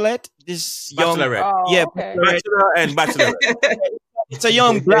Bachelorette? This young, Bachelorette. Okay. Bachelor and Bachelorette. It's a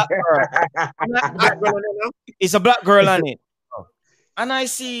young black girl. It's a black girl on it. And I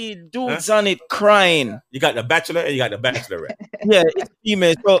see dudes on it crying. You got the Bachelor and you got the Bachelorette. Yeah, it's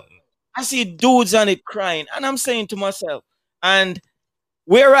female. So I see dudes on it crying. And I'm saying to myself, and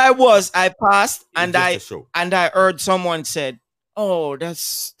where I was, I passed and I heard someone said, oh,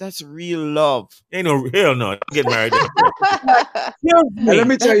 that's real love. Ain't no hell no. Get married. Let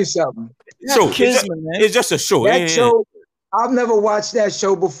me tell you something. It's just a show. That show, I've never watched that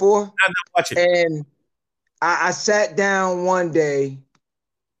show before. I've never watched it. And I sat down one day,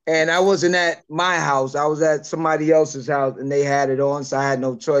 and I wasn't at my house. I was at somebody else's house, and they had it on, so I had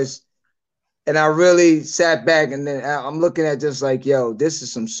no choice. And I really sat back, and then I'm looking at this like, yo, this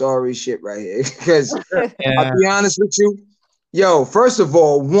is some sorry shit right here. Because I'll be honest with you, yo, first of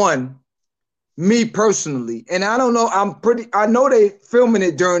all, me personally, and I don't know, I know they filming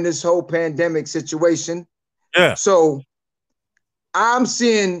it during this whole pandemic situation. Yeah. So I'm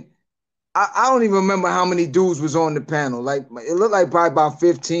seeing, I don't even remember how many dudes was on the panel. Like, it looked like probably about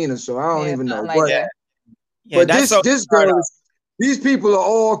 15 or so. I don't even know. Like but this girl, these people are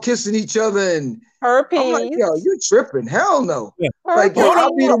all kissing each other, and herpes. I'm like, yo, you tripping? Hell no. Yeah. Like, yo,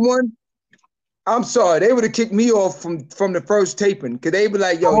 I'll be the one. I'm sorry, they would have kicked me off from the first taping, because they be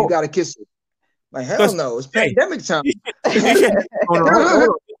like, yo, you gotta kiss her. Like, hell no, it's pandemic time.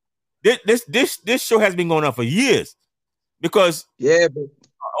 This show has been going on for years, because I'm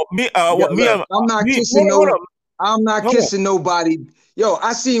not kissing nobody. Yo,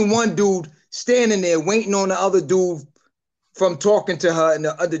 I seen one dude standing there waiting on the other dude from talking to her, and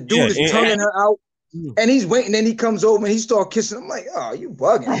the other dude is tonguing her out. And he's waiting, and he comes over and he start kissing. I'm like, oh, you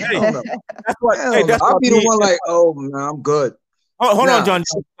bugging. I don't know. I'll be the one like, oh, no, I'm good. Hold on, John.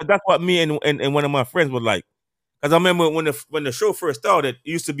 That's what me and one of my friends was like. Because I remember when the show first started,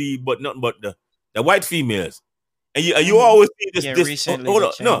 it used to be nothing but the white females. And you always see this hold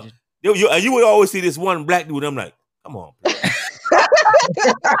on, no. You would always see this one black dude. I'm like, come on.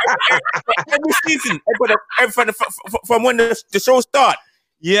 Every season, from when the show started.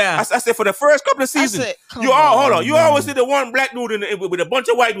 Yeah, I said for the first couple of seasons, you always see the one black dude with a bunch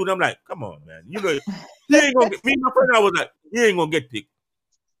of white dudes. I'm like, come on, man, you know, he ain't gonna get me. My friend, I was like, he ain't gonna get picked.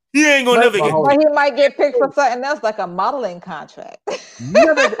 He ain't gonna never get. But he might get picked for something else, like a modeling contract. I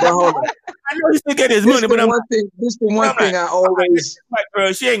know he still get his money, but this is the one thing I always.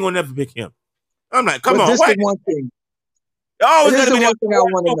 Girl, she ain't gonna never pick him. I'm like, come on, this is the one thing. This is the one thing I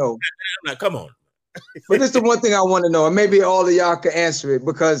want to know. I'm like, come on. But this is the one thing I want to know, and maybe all of y'all can answer it,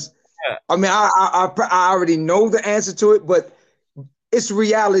 because I mean, I already know the answer to it, but it's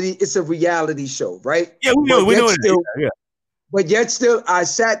reality. It's a reality show, right? Yeah, we know it. But yet still, I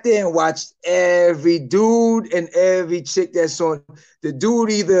sat there and watched every dude and every chick that's on. The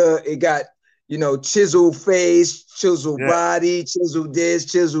dude it got, chiseled face, chiseled body, chiseled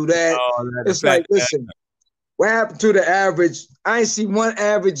this, chiseled that. It's like, listen, what happened to the average? I ain't see one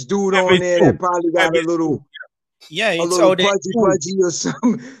average dude on there that probably got a little pudgy or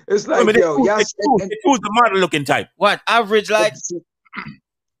something. It's like, who's the model looking type? What average like?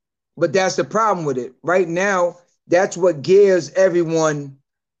 But that's the problem with it. Right now, that's what gears everyone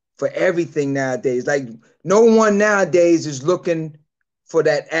for everything nowadays. Like, no one nowadays is looking for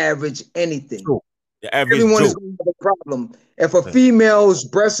that average anything. True. The average everyone is going to have a problem. If a female's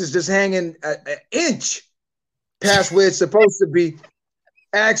breast is just hanging an inch past where it's supposed to be,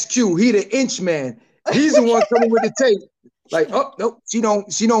 ask Q. He the inch man. He's the one coming with the tape. Like, oh nope, she don't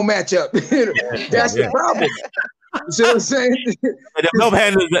match up. That's the problem. You see what I'm saying? Them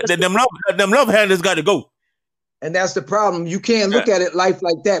love handlers got to go. And that's the problem. You can't look at it life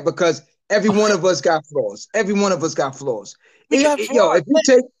like that, because every one of us got flaws. Every one of us got flaws.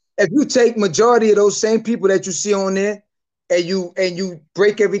 If you take majority of those same people that you see on there, and you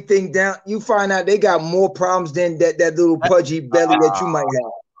break everything down, you find out they got more problems than that little pudgy belly that you might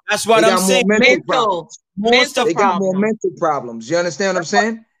have. That's what I'm saying. They got more mental problems. You understand what I'm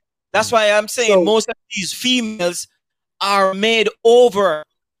saying? That's why I'm saying most of these females are made over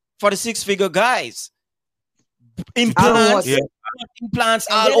for the six-figure guys. Implants, implants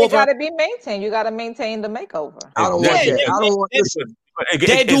and all then over. It got to be maintained. You got to maintain the makeover. I don't want that. I don't want. Listen,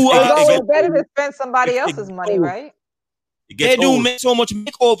 They do. It's always better to spend somebody else's money, right? They do make so much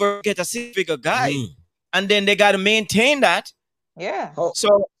makeover, get a 6-figure guy, and then they got to maintain that. Yeah.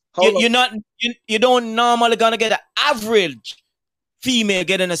 So you don't normally gonna get an average female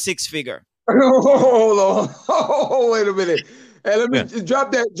getting a 6-figure. Hold on. Oh, wait a minute. Hey, let me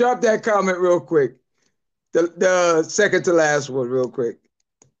drop that comment real quick. The second to last one, real quick.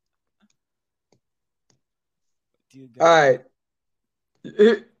 All right.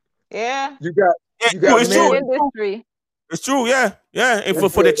 Yeah. You got it's true. Industry. It's true, yeah. And for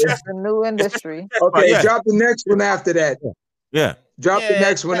the chest. It's a new industry. Okay, drop the next one after that. Yeah. Drop the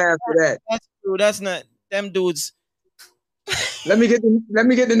next one after that. That's true. That's not them dudes. Let me get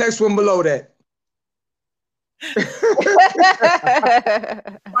the next one below that.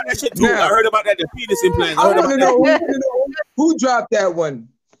 Now, I heard about that, the penis implant. I want to know who dropped that one.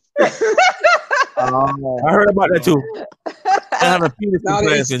 I heard about that too. I have a penis implant. A lot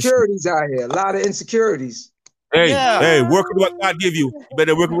of insecurities out here. A lot of insecurities. Hey, work with what God give you. You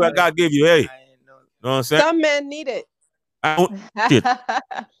better work with what God give you. Hey, know what I'm saying? Some men need it. Shit.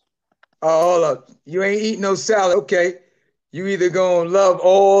 Oh, hold up. You ain't eating no salad. Okay. You either gonna love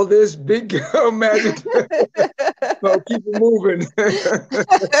all this big girl magic. So keep it moving.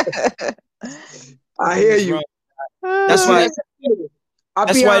 I hear you. That's why.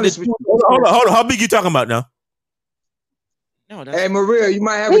 I'll be honest with you. Hold on. How big you talking about now? No, hey, Maria, you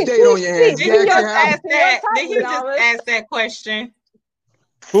might have a date on your hands. Did you just ask that question?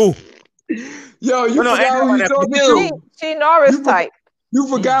 Who? Yo, you forgot who you talking to? She Norris type. You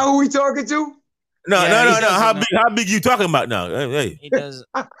forgot who we talking to? No. How big you talking about now? Hey. He does.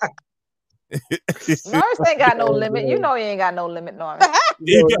 Norris ain't got no limit. You know he ain't got no limit, Norris.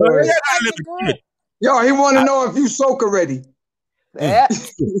 Yo, he want to know if you soak already. Yeah.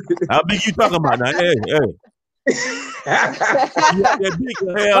 How big you talking about now? Hey.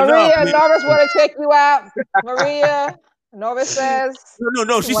 Maria, Norris want to check you out. Maria, Norris says.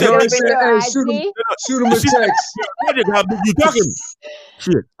 No. She said, shoot him a text. How big you talking?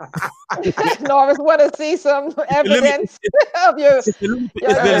 Shit. Norris want to see some evidence of your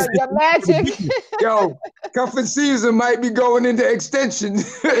magic. Yo, cuffing season might be going into extension.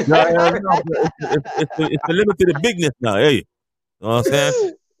 It's the limit to the bigness now. Hey, you know what I'm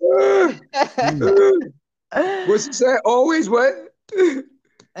saying? What's it say? Always what? What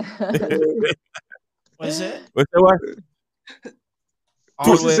is it? What's that? What?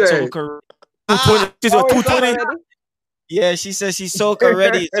 Always say? 220. Yeah, she says she's soak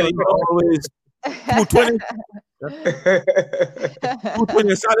already. So you always 220.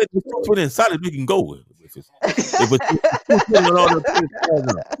 220 solid. 220 solid. We can go with. If it's 220 on the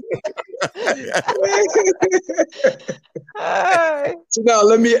So now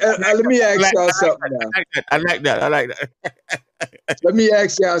let me ask y'all something now. I like that. Let me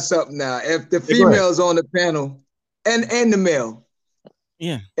ask y'all something now. If the female's on the panel and the male,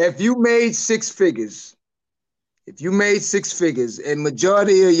 if you made 6 figures, and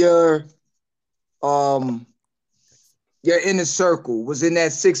majority of your inner circle was in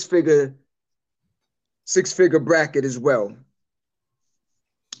that 6-figure bracket as well,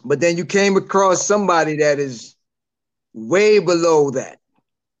 but then you came across somebody that is way below that,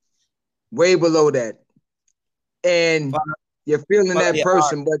 and you're feeling that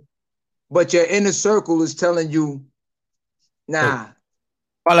person, but your inner circle is telling you, nah,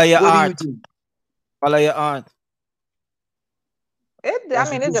 follow your art. Follow your art.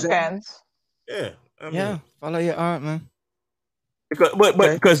 It depends. Yeah. Follow your art, man.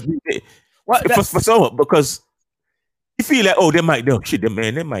 Because you feel like,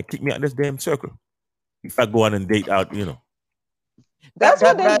 they might kick me out this damn circle if I go on and date out, you know. That's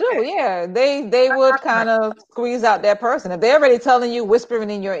what they do. Yeah, they would kind of squeeze out that person if they're already telling you, whispering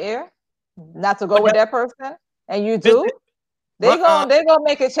in your ear, not to go with that person, and you do. They're gonna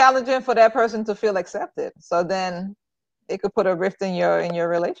make it challenging for that person to feel accepted. So then it could put a rift in your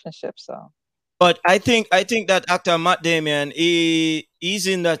relationship. So, but I think that actor Matt Damon, he's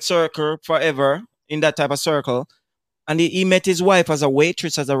in that circle forever, in that type of circle, and he met his wife as a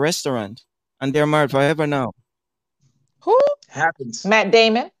waitress at a restaurant, and they're married forever now. Who happens? Matt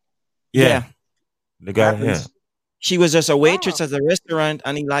Damon. Yeah. The guy. Yeah. She was just a waitress at the restaurant,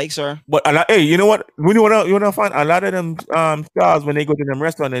 and he likes her. But hey, you know what? When you wanna find a lot of them stars when they go to them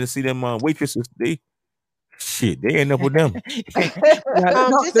restaurant and see them waitresses, they end up with them.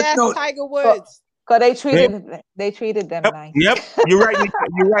 Just ask Tiger Woods. Cause they treated them nice. Yep, you're right.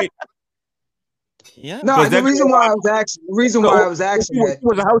 You're right. Yeah. No, the reason why I was asking that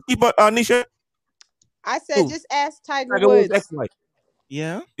was a housekeeper, Nisha. I said, just ask Tiger Woods. Ex-wife.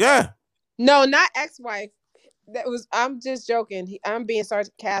 Yeah. Yeah. No, not ex-wife. I'm just joking. I'm being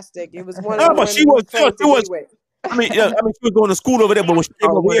sarcastic. It was one of the women she was. I mean, she was going to school over there, but when she came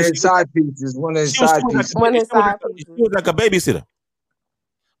over here, One of his side pieces. One of his side pieces. She was like a babysitter.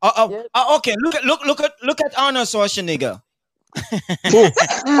 Okay. Look at Arnold Schwarzenegger. No,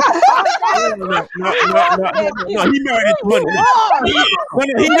 he married into money.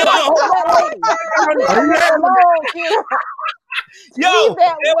 Leave that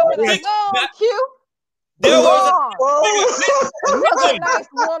woman alone, Q. There was a nice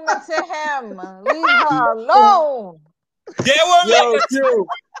woman to him. Leave her alone. There were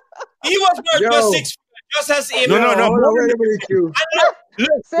he was worth 6 just as him. No. Wait a minute, Q.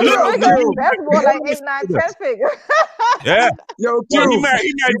 That's more like 8, 9, 10 figures. Yeah. Yo, Q. He married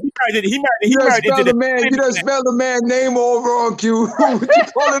You done spelled the man's name all wrong, Q. What you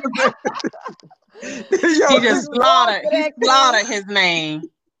calling the man? He just slaughtered his name.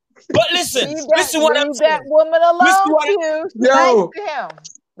 But listen what I'm saying. That woman alone, Yo, to him.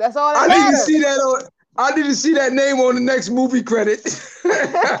 That's all that matters. I didn't see that name on the next movie credit.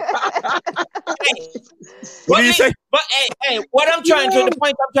 What do you say? But hey, the point I'm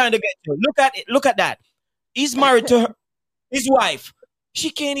trying to get to. Look at that. He's married to his wife. She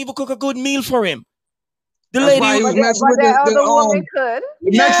can't even cook a good meal for him. The lady why he was messing with the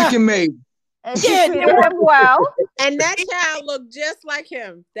Mexican maid. And she treated him well. And that child looked just like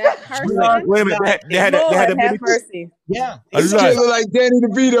him. That person. Wait a minute. They had a baby. Mercy. Yeah. This kid look like Danny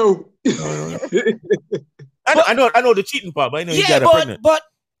DeVito. I know the cheating part, but I know he got her pregnant. But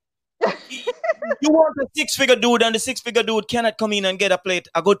you want a 6-figure dude, and the 6-figure dude cannot come in and get a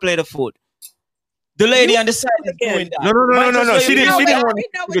good plate of food. The lady on the side is doing that. No. She didn't want we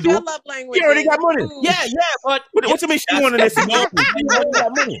know what your love language She already got money. Yeah, but what you mean she wanted this? That's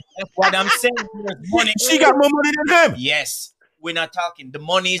what I'm saying. Money. She got more money than him. Yes. We're not talking. The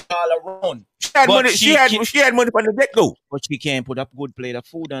money is all around. She had money. She had money from the get-go. But she can't put up a good plate of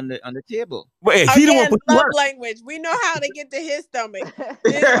food on the table. But hey, he didn't want to love language. We know how to get to his stomach.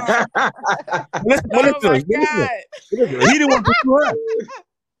 Listen, God. He didn't want to pursue her.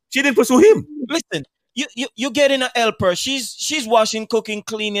 She didn't pursue him. Listen, you get in a helper. She's washing, cooking,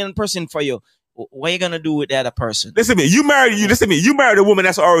 cleaning, and pressing for you. What are you gonna do with the other person? Listen to me. You married a woman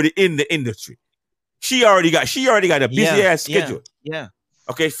that's already in the industry. She already got a busy ass schedule. Yeah.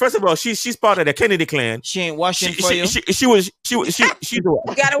 Okay. First of all, she's part of the Kennedy clan. She ain't washing for you. She's You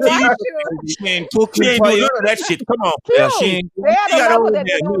gotta wash you. She ain't cooking for you. That shit. Come on. Q, they don't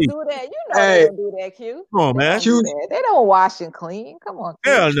do that. You know they don't do that, Q. Come on, man. They don't wash and clean. Come on,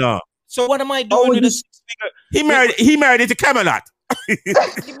 Q. Hell no. So what am I doing with this? He married into Camelot.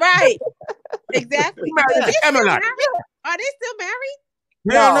 Right. Exactly. He married into Camelot. Are they still married?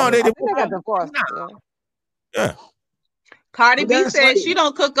 No, they got divorced. Yeah. Cardi B said she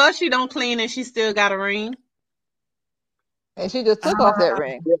don't cook us, she don't clean, and she still got a ring. And she just took off that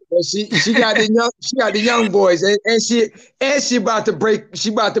ring. She got the young boys, and she about to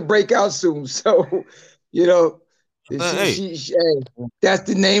break out soon. So, you know, that's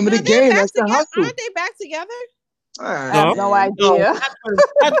the name of the game. That's the hustle. Aren't they back together? I have no idea.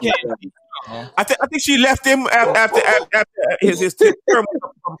 I think she left him after his term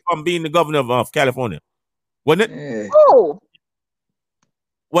from being the governor of California, wasn't it? Yeah. Oh,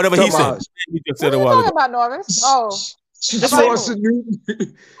 whatever he said. You just said a while ago. About Norris? Oh,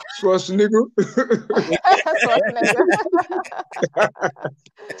 Schwarzenegger.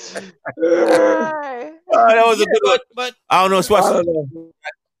 That was a good one, but I don't know Schwarzenegger.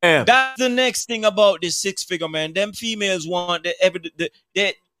 That's the next thing about this 6-figure man. Them females want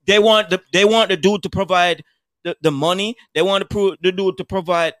they want the dude to provide the money. They want the dude to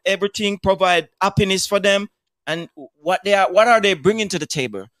provide everything, provide happiness for them. And what are they bringing to the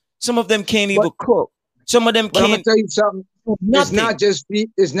table? Some of them can't even cook. Some of them can't. I'm gonna tell you something.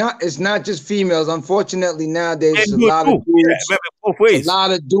 It's not just females. Unfortunately, nowadays a lot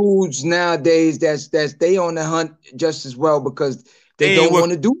of dudes nowadays that's they on the hunt just as well because they don't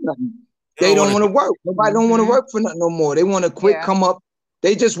want to do nothing. They don't want to work. Nobody don't want to work for nothing no more. They want to come up.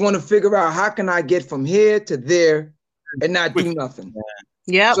 They just want to figure out how can I get from here to there and not do nothing.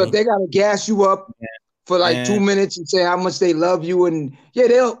 Yeah. So if they gotta gas you up for like 2 minutes and say how much they love you, and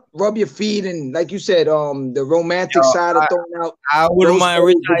they'll rub your feet and like you said, the romantic side of throwing out. I wouldn't mind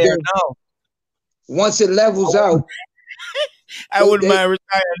retiring now. Once it levels out, I wouldn't mind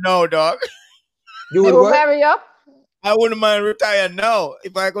retiring now, dog. You would marry up? I wouldn't mind retiring now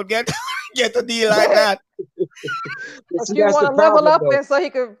if I could get a deal like that. If you want to level up and so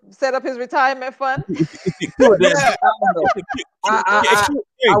he could set up his retirement fund.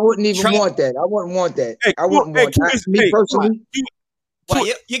 I wouldn't even want that. I wouldn't want that. I wouldn't want that. Me personally. Well,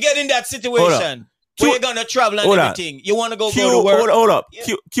 you get in that situation where you're gonna travel and everything. You want to go to work. Hold up.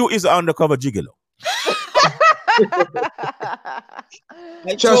 Yeah. Q is an undercover gigolo.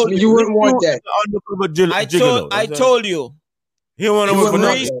 Trust me, you wouldn't want that. I told you. He wants a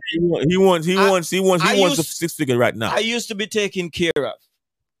 6-figure right now. I used to be taken care of.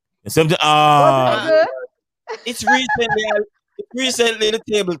 Something. It's recently the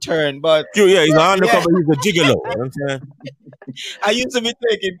table turned, but he's an undercover. He's a gigolo. You know what I'm saying? I used to be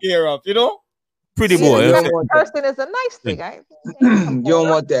taken care of. Pretty boy. Person is a nice thing. You don't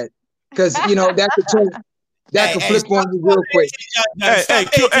want that because that could flip on you real quick.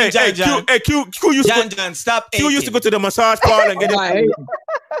 Q used to go to the massage parlor and get it.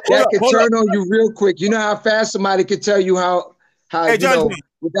 That could turn on you real quick. You know how fast somebody could tell you how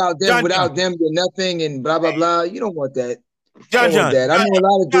without them you're nothing and blah blah blah. You don't want that. John. I know a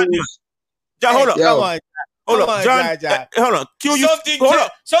lot of dudes. John, hold up. Hold up, John. Hold on.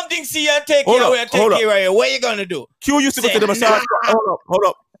 Something see and take care of you. What are you gonna do? Q used to go to the massage parlor. Hold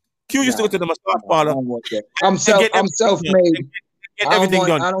up. Q used to go to the massage parlor. I'm self-made. Get everything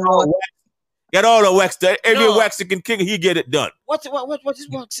done. I don't want. Get all the wax done. Every wax you can kick, he get it done. What is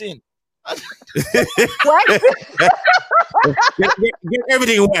waxing? Get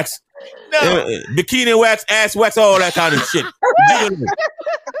everything waxed. No. Bikini wax, ass wax, all that kind of shit.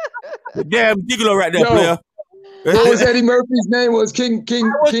 Damn gigolo right there, player. What was Eddie Murphy's name? Was King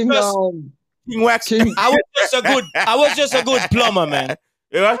Wax? King. I was just a good plumber, man.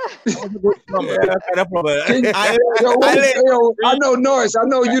 Yeah. I know Norris. I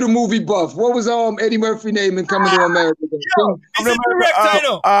know you the movie buff. What was Eddie Murphy name in Coming to America?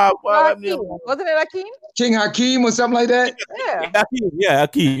 Wasn't it Hakeem? King Hakeem or something like that? Yeah.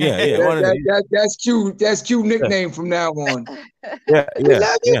 Hakeem. That's cute. That's cute nickname from now on. Yeah. We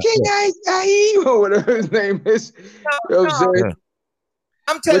love you, King Hakeem, or whatever his name is. You know what I'm saying?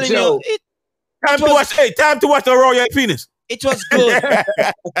 I'm telling you, time to watch the Royal Penis. It was good.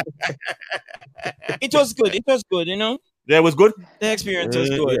 It was good. Yeah, it was good. The experience was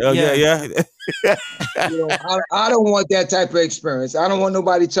good. Yeah. I don't want that type of experience. I don't want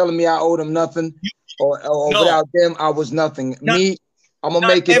nobody telling me I owe them nothing, or without them I was nothing. I'm gonna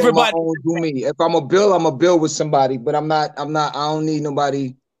make it on my own. Do me. If I'm a bill with somebody, but I'm not. I don't need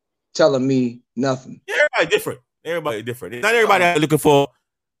nobody telling me nothing. Everybody different. Not everybody looking for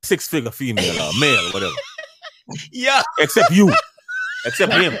 6-figure female or male or whatever. Yeah. Except you.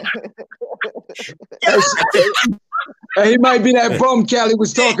 Except him. He might be that bum Callie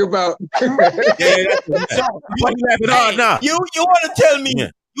was talking about. You want to tell me?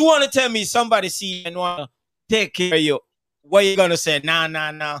 Yeah. You want to tell me somebody see you and want to take care of you? What are you gonna say? Nah.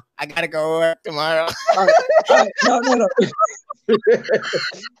 I gotta go work tomorrow. No.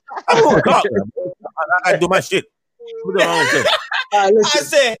 I do my shit. I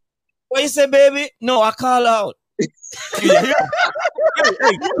say, what you say, baby? No, I call out. Q.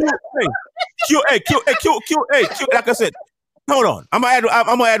 Like I said, hold on. I'm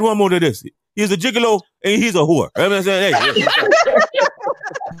gonna add one more to this. He's a gigolo and he's a whore. You know what I'm saying?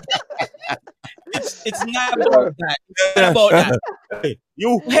 It's not about that. It's not about that. I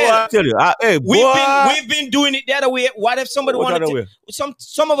tell you, we've been doing it the other way. What if somebody wanted to?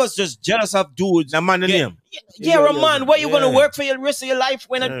 Some of us just jealous of dudes. Man, Ramon, what you gonna work for the rest of your life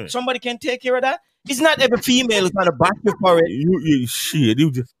when somebody can take care of that? It's not every female is gonna back you for it.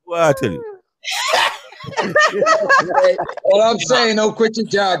 You just I tell you. All I'm saying, don't quit your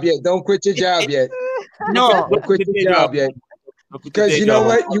job yet. Don't quit your job yet. No, don't quit your job yet. Because you know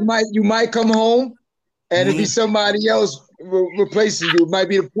what, you might come home and it'll be somebody else replacing you. It might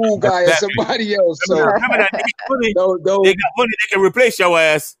be the pool guy or somebody else. So they got money, they can replace your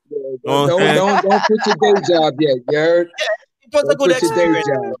ass. Don't quit your day job yet. You heard? It was a good experience.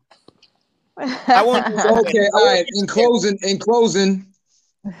 I want okay. All right. In closing.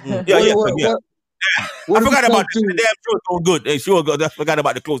 I forgot about the damn show. So good. Hey, sure. I forgot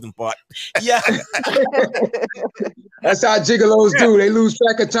about the closing part. Yeah. That's how gigolos do. They lose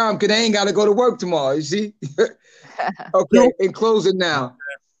track of time because they ain't got to go to work tomorrow. You see? Okay. In closing now,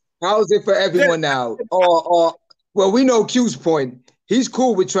 how's it for everyone now? Well, we know Q's point. He's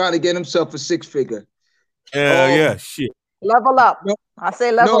cool with trying to get himself a 6-figure. Yeah. Shit. Level up. I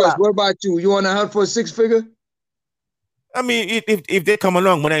say level up. What about you? You want to hunt for a 6-figure? I mean, if they come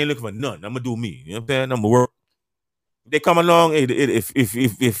along, when I ain't looking for none, I'm gonna do me. You know what I'm saying? I'm gonna work. If they come along, if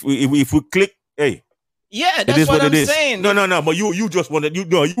we click, hey. Yeah, that's what I'm saying. No. But you just want to you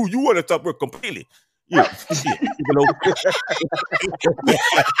want to stop work completely. Yeah, shit.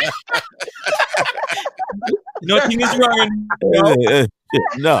 Nothing is wrong.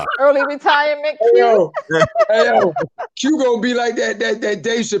 No. Early retirement. Hey yo, Q gonna be like that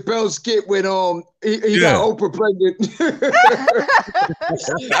Dave Chappelle skit when he got Oprah pregnant.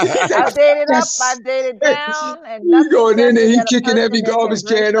 I dated up, I dated down, and you going in there, he kicking every garbage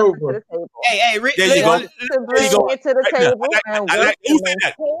can over. Hey, there you go. To bring it to the table and work to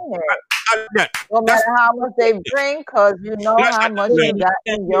maintain it. No matter how much they bring, because you know how much you got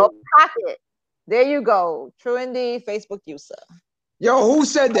in your pocket. There you go. True indeed, Facebook user. Yo, who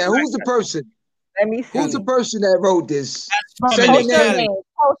said that? Who's the person? Let me see. Who's the person that wrote this? Post your name.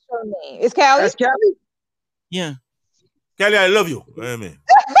 It's Callie? That's Callie? Yeah. Callie, I love you. Amen.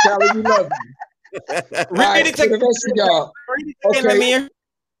 Callie, we love you. Right, for the rest of y'all. Okay.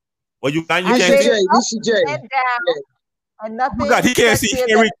 Well, you can't see Jay. And nothing. Oh God, he can't see.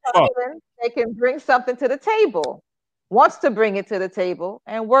 They can bring something to the table. Wants to bring it to the table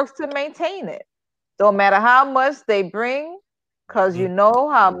and works to maintain it. Don't matter how much they bring, because you know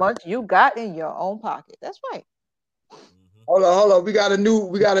how much you got in your own pocket. That's right. Hold on. We got a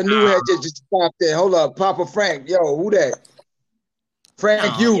new head just popped there. Hold up, Papa Frank. Yo, who that?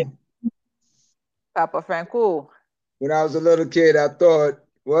 Frank, you. Papa Frank, who? When I was a little kid, I thought,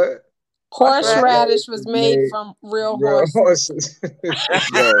 what? Horseradish was made from real horses.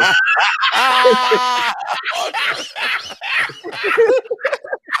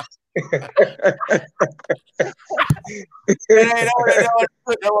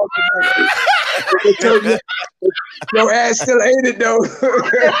 Your ass still ate it though.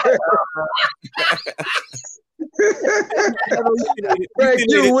 Frank,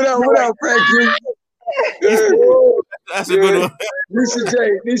 you, what up, Frank? You. That's a good one.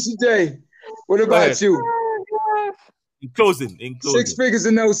 Nisha J. What about you? In closing. 6 figures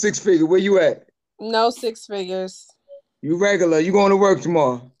or no 6 figure? Where you at? No 6 figures. You regular? You going to work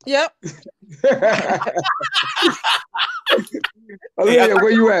tomorrow? Yep.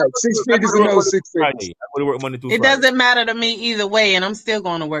 Where you at? 6 figures or no 6 figures? It doesn't matter to me either way, and I'm still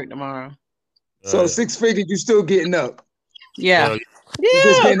going to work tomorrow. So 6 figures, you still getting up? Yeah. You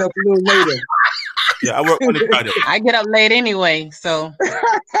just getting up a little later. Yeah, I work on the Friday. I get up late anyway, so.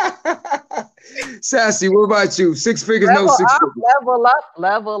 Sassy, what about you? 6 figures, no 6 figures.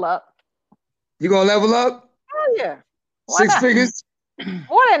 Level up. You gonna level up? Hell yeah. 6 figures?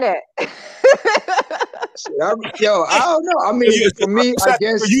 More than that. I don't know. I mean, for me, I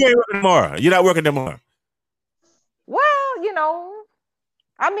guess you ain't working tomorrow. You're not working tomorrow. Well,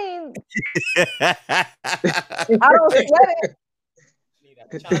 I mean, I don't sweat it.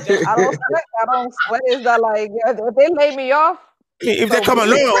 I don't sweat it. It's not like if they lay me off. If they come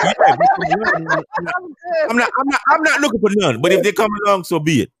along, I'm not looking for none. But if they come along, so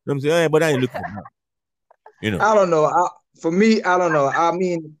be it. I'm saying, but I ain't looking for none. I don't know. For me, I don't know. I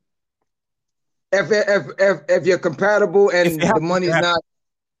mean, if you're compatible and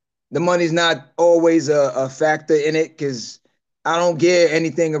the money's not always a factor in it, because I don't get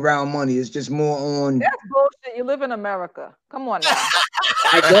anything around money. It's just more on. That's bullshit. You live in America. Come on now.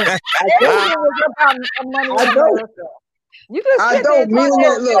 I don't. You just I don't mean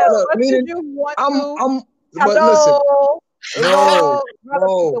that. Look. Meaning, but listen. No.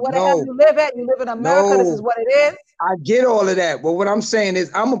 Whatever you live at, you live in America. This is what it is. I get all of that, but what I'm saying is,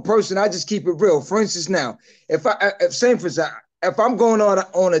 I'm a person. I just keep it real. For instance, now, if I'm going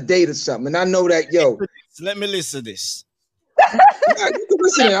on a date or something, and I know that, let me listen to this. You can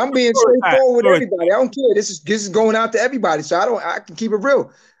listen. I'm being straightforward with everybody. I don't care. This is going out to everybody, so I can keep it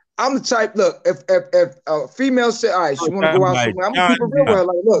real. I'm the type. Look, if a female said, "All right, she want to go out somewhere," I'm gonna keep it real with her.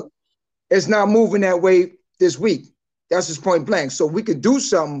 Like, look, it's not moving that way this week. That's just point blank. So we could do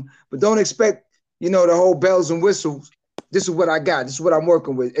something, but don't expect, the whole bells and whistles. This is what I got. This is what I'm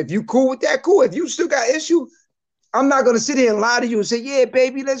working with. If you cool with that, cool. If you still got issue, I'm not gonna sit here and lie to you and say, "Yeah,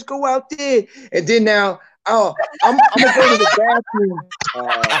 baby, let's go out there." And then now, I'm gonna go to the bathroom.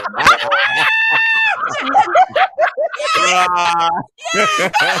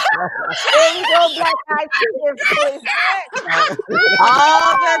 There you go, Black Eyed Peas.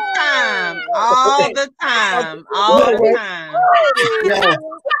 All the time. Oh man.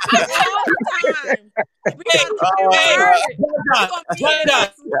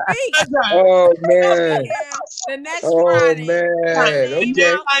 The next Friday. Man. Okay.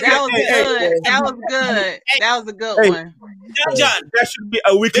 That was a good one. John, that should be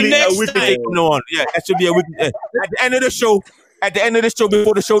a weekly thing from now on. Yeah, that should be a weekly. At the end of the show,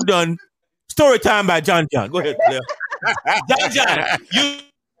 before the show done, story time by John. Go ahead. Yeah. John, you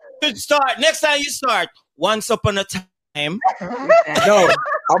should start. Next time you start, once upon a time. No,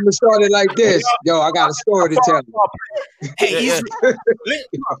 I'm gonna start it like this. Yo, I got a story to tell you. Hey,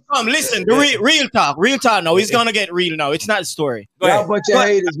 listen. The real talk. No, he's gonna get real now. It's not a story. Y'all bunch of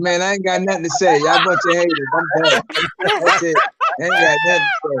haters, man. I ain't got nothing to say. Y'all bunch of haters. I'm done. That's it. I ain't got nothing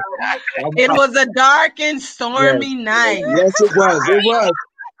to say. It was a dark and stormy night. Yes, it was.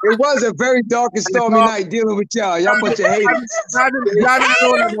 It was a very dark and stormy night dealing with y'all. Y'all bunch of haters.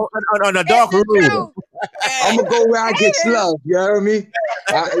 On a dark road. I'm gonna go where I get love. You heard me?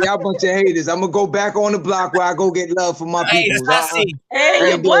 Y'all bunch of haters. I'm gonna go back on the block where I go get love from my people. Hey,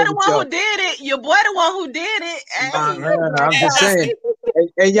 your boy the one who did it. Your boy the one who did it. Hey. I'm just saying.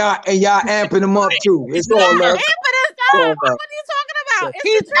 And y'all amping them up too. It's all love. What are you talking about?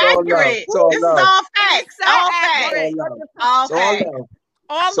 He's accurate. This is all facts. All facts. All facts.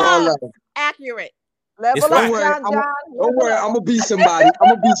 All love. Accurate. Level up, John. Don't worry, I'm gonna be somebody.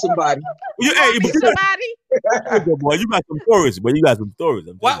 Hey, boy, you got some stories. But you got some stories.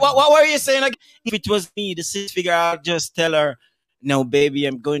 What were you saying? Like, if it was me, the 6 figure, I'll just tell her, "No, baby,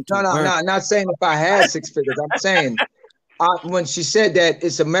 I'm going to." No, not saying if I had 6 figures. I'm saying when she said that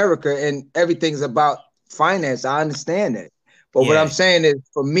it's America and everything's about finance, I understand that. But what I'm saying is,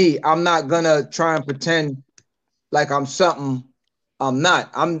 for me, I'm not gonna try and pretend like I'm something. I'm not.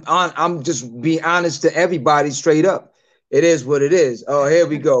 I'm just being honest to everybody straight up. It is what it is. Oh, here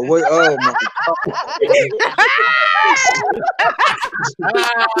we go. Oh my God.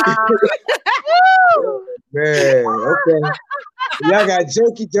 Man, okay. Y'all got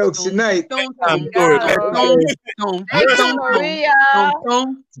jokey jokes tonight.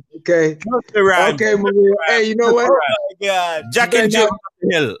 Okay. Okay, Maria. Hey, you know what? Jack and Jill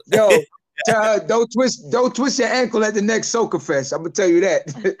Hill. Yo. Don't twist your ankle at the next Soca Fest. I'm gonna tell you that.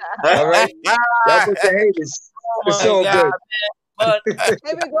 All right, y'all put your haters. It's all good.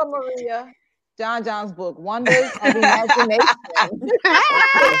 Here we go, Maria. John's book, Wonders of Imagination.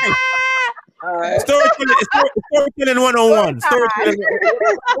 Storytelling 101. Storytelling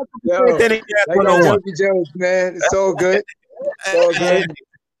 101. Jones, man. It's all good. It's all good.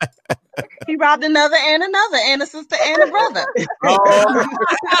 He robbed another, and a sister, and a brother.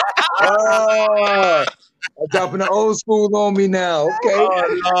 I'm dropping the old school on me now. Okay.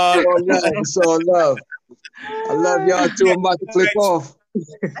 It's all love. I love y'all too. I'm about to click off.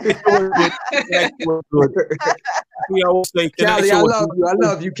 Callie, I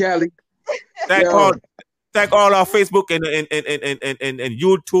love you, Callie. Thank all our Facebook and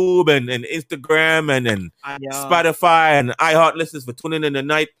YouTube and Instagram and Spotify and iHeart listeners for tuning in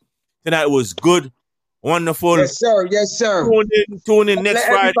tonight. Tonight was good, wonderful. Yes, sir. Tune in next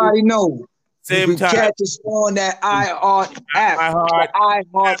Friday. Let everybody know. Same time. Catch us on that iHeart app.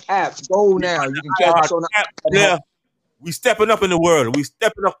 iHeart app. Go now. You can catch us on the app. Yeah. We stepping up in the world.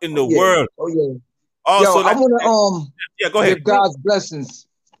 World. Oh yeah. Also, I want to go ahead. Give God's blessings.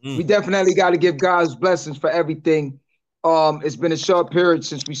 We definitely got to give God's blessings for everything. It's been a short period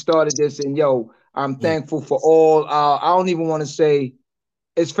since we started this, and I'm thankful for all. I don't even want to say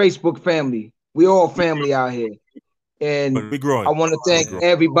it's Facebook family. We all family out here, and I want to thank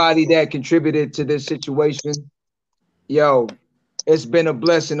everybody that contributed to this situation. It's been a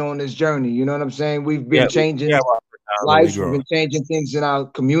blessing on this journey. You know what I'm saying? We've been changing lives. We've been changing things in our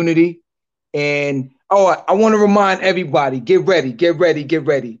community, and I want to remind everybody: get ready.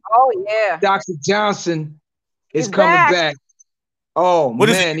 Oh yeah, Dr. Johnson is coming back. Oh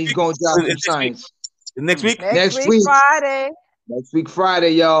man, he's going to drop some science. Next week? Next week, Friday. Next week, Friday,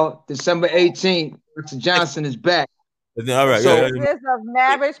 y'all. December 18th. Dr. Johnson is back. All right. So, Years of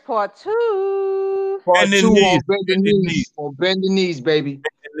Marriage Part 2. Part 2 on Bend the Knees. On Bend the Knees, baby.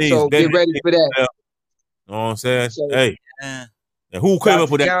 So get ready for that. You know what I'm saying? Hey. And who came up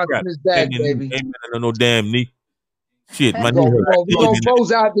with that crap? Is back, baby. Ain't no damn knee. Shit, my knee. We're going to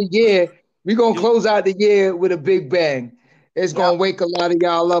close out the year. We're going to close out the year with a big bang. It's going to wake a lot of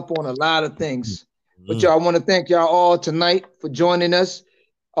y'all up on a lot of things. But y'all, I want to thank y'all all tonight for joining us.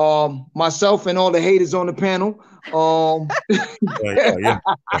 Myself and all the haters on the panel. Level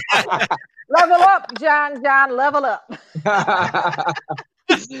up, John, level up.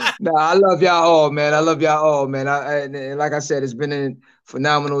 Nah, I love y'all all, man. And like I said, it's been a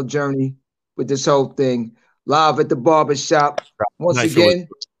phenomenal journey with this whole thing. Live at the barbershop. Once again,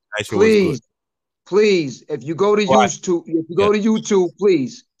 please, if you go to YouTube,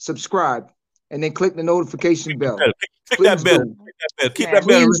 please subscribe. And then click the notification bell. Click that bell. Keep that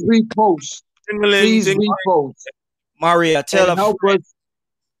bell. Please repost. Please repost. Maria,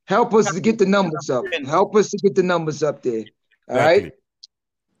 help us to get the numbers up. Help us to get the numbers up there. All right.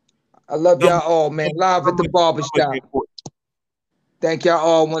 I love y'all all, man. Live at the barbershop. Thank y'all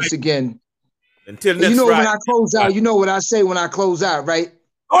all once again. Until next Friday. When I close out, you know what I say when I close out, right?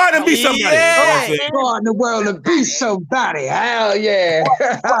 Go out and be somebody. Yeah. Go out in the world and be somebody. Hell yeah.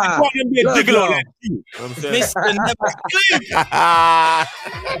 Go out and be a gigolo like you.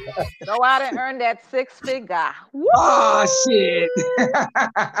 Go out and earn that 6-figure. Woo! Oh, shit.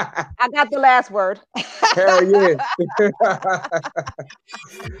 I got the last word. Hell yeah.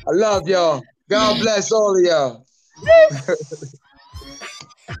 I love y'all. God bless all of y'all.